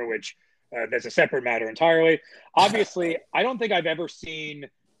victory tour, which that's a separate matter entirely. Obviously, I don't think I've ever seen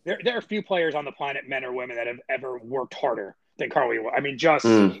 – there are a few players on the planet, men or women, that have ever worked harder than Carly. I mean, just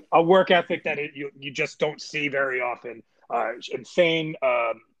a work ethic that you just don't see very often. Insane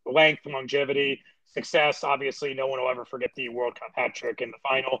longevity, success. Obviously, no one will ever forget the World Cup hat trick in the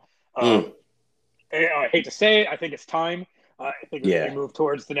final. I hate to say it, I think it's time. I think we're going to move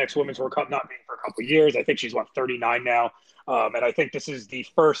towards the next Women's World Cup not being for a couple of years. I think she's 39 now. And I think this is the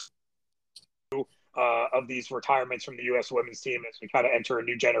first of these retirements from the U.S. women's team as we kind of enter a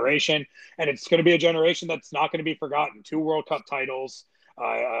new generation. And it's going to be a generation that's not going to be forgotten. 2 World Cup titles,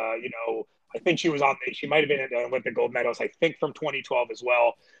 I think she might have been at the Olympic gold medals, I think from 2012 as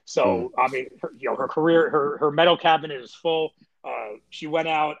well. So, I mean, her career, her medal cabinet is full. She went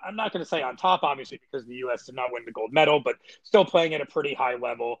out, I'm not going to say on top, obviously, because the U.S. did not win the gold medal, but still playing at a pretty high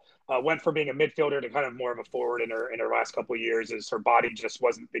level. Went from being a midfielder to kind of more of a forward in her last couple of years, as her body just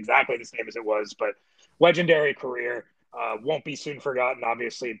wasn't exactly the same as it was. But legendary career, won't be soon forgotten,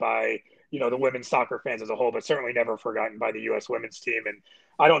 obviously, by the women's soccer fans as a whole, but certainly never forgotten by the U.S. women's team. And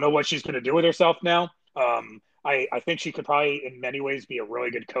I don't know what she's going to do with herself now. I think she could probably, in many ways, be a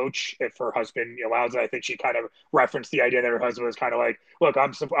really good coach if her husband allows it. I think she kind of referenced the idea that her husband was kind of like, "Look,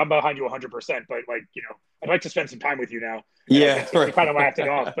 I'm behind you 100%, but I'd like to spend some time with you now." And Yeah, right. She kind of laughed it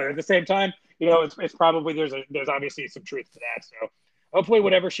off, but at the same time, it's probably there's obviously some truth to that. So hopefully,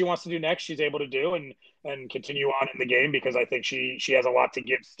 whatever she wants to do next, she's able to do and continue on in the game, because I think she has a lot to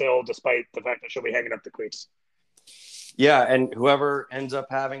give still, despite the fact that she'll be hanging up the cleats. Yeah, and whoever ends up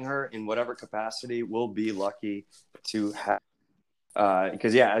having her in whatever capacity will be lucky to have.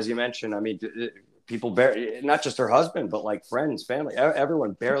 Because, as you mentioned, I mean, people not just her husband, but like friends, family,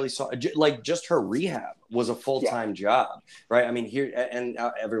 everyone barely saw. Like just her rehab was a full-time job, right? I mean,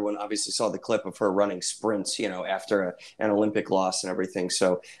 everyone obviously saw the clip of her running sprints, after an Olympic loss and everything.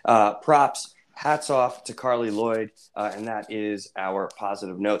 So props. Hats off to Carli Lloyd, and that is our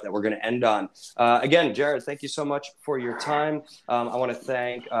positive note that we're going to end on. Again, Jared, thank you so much for your time. I want to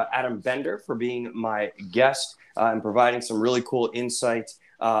thank Adam Bender for being my guest and providing some really cool insight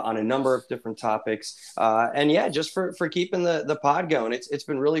on a number of different topics. And just for keeping the pod going. It's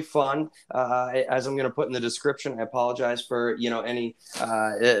been really fun. As I'm going to put in the description, I apologize for, any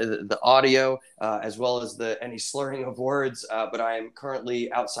the audio as well as any slurring of words. But I am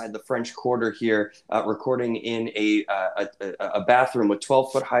currently outside the French Quarter here recording in a bathroom with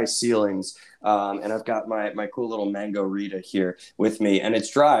 12-foot high ceilings. And I've got my cool little mango Rita here with me, and it's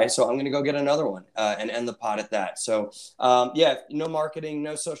dry. So I'm going to go get another one and end the pod at that. So no marketing,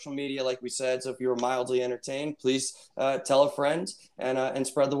 no social media, like we said. So if you were mildly entertained, please tell a friend and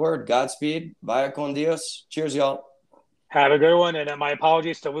spread the word. Godspeed. Vaya con Dios. Cheers, y'all. Have a good one. And my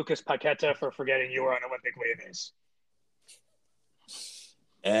apologies to Lucas Paqueta for forgetting you were on Olympic Leonese.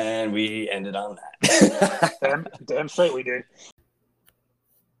 And we ended on that. damn straight we did.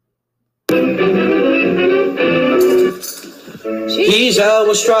 He's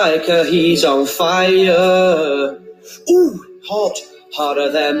our striker, he's on fire. Ooh, hot, hotter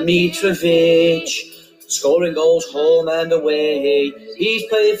than Mitrovic. Scoring goals home and away. He's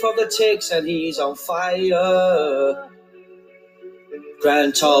playing for the Ticks and he's on fire.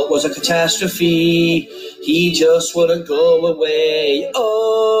 Grand Talk was a catastrophe. He just wouldn't go away.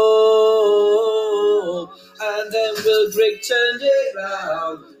 Oh, and then Will Grigg turned it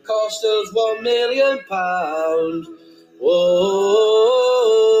round. Cost us £1 million. Whoa,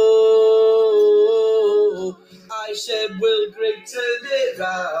 I said Will Grigg turned it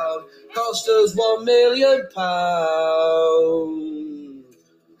round. Cost us £1 million.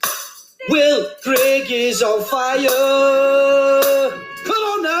 Will Grigg is on fire. Come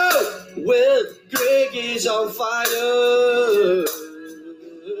on now. Will Grigg is on fire.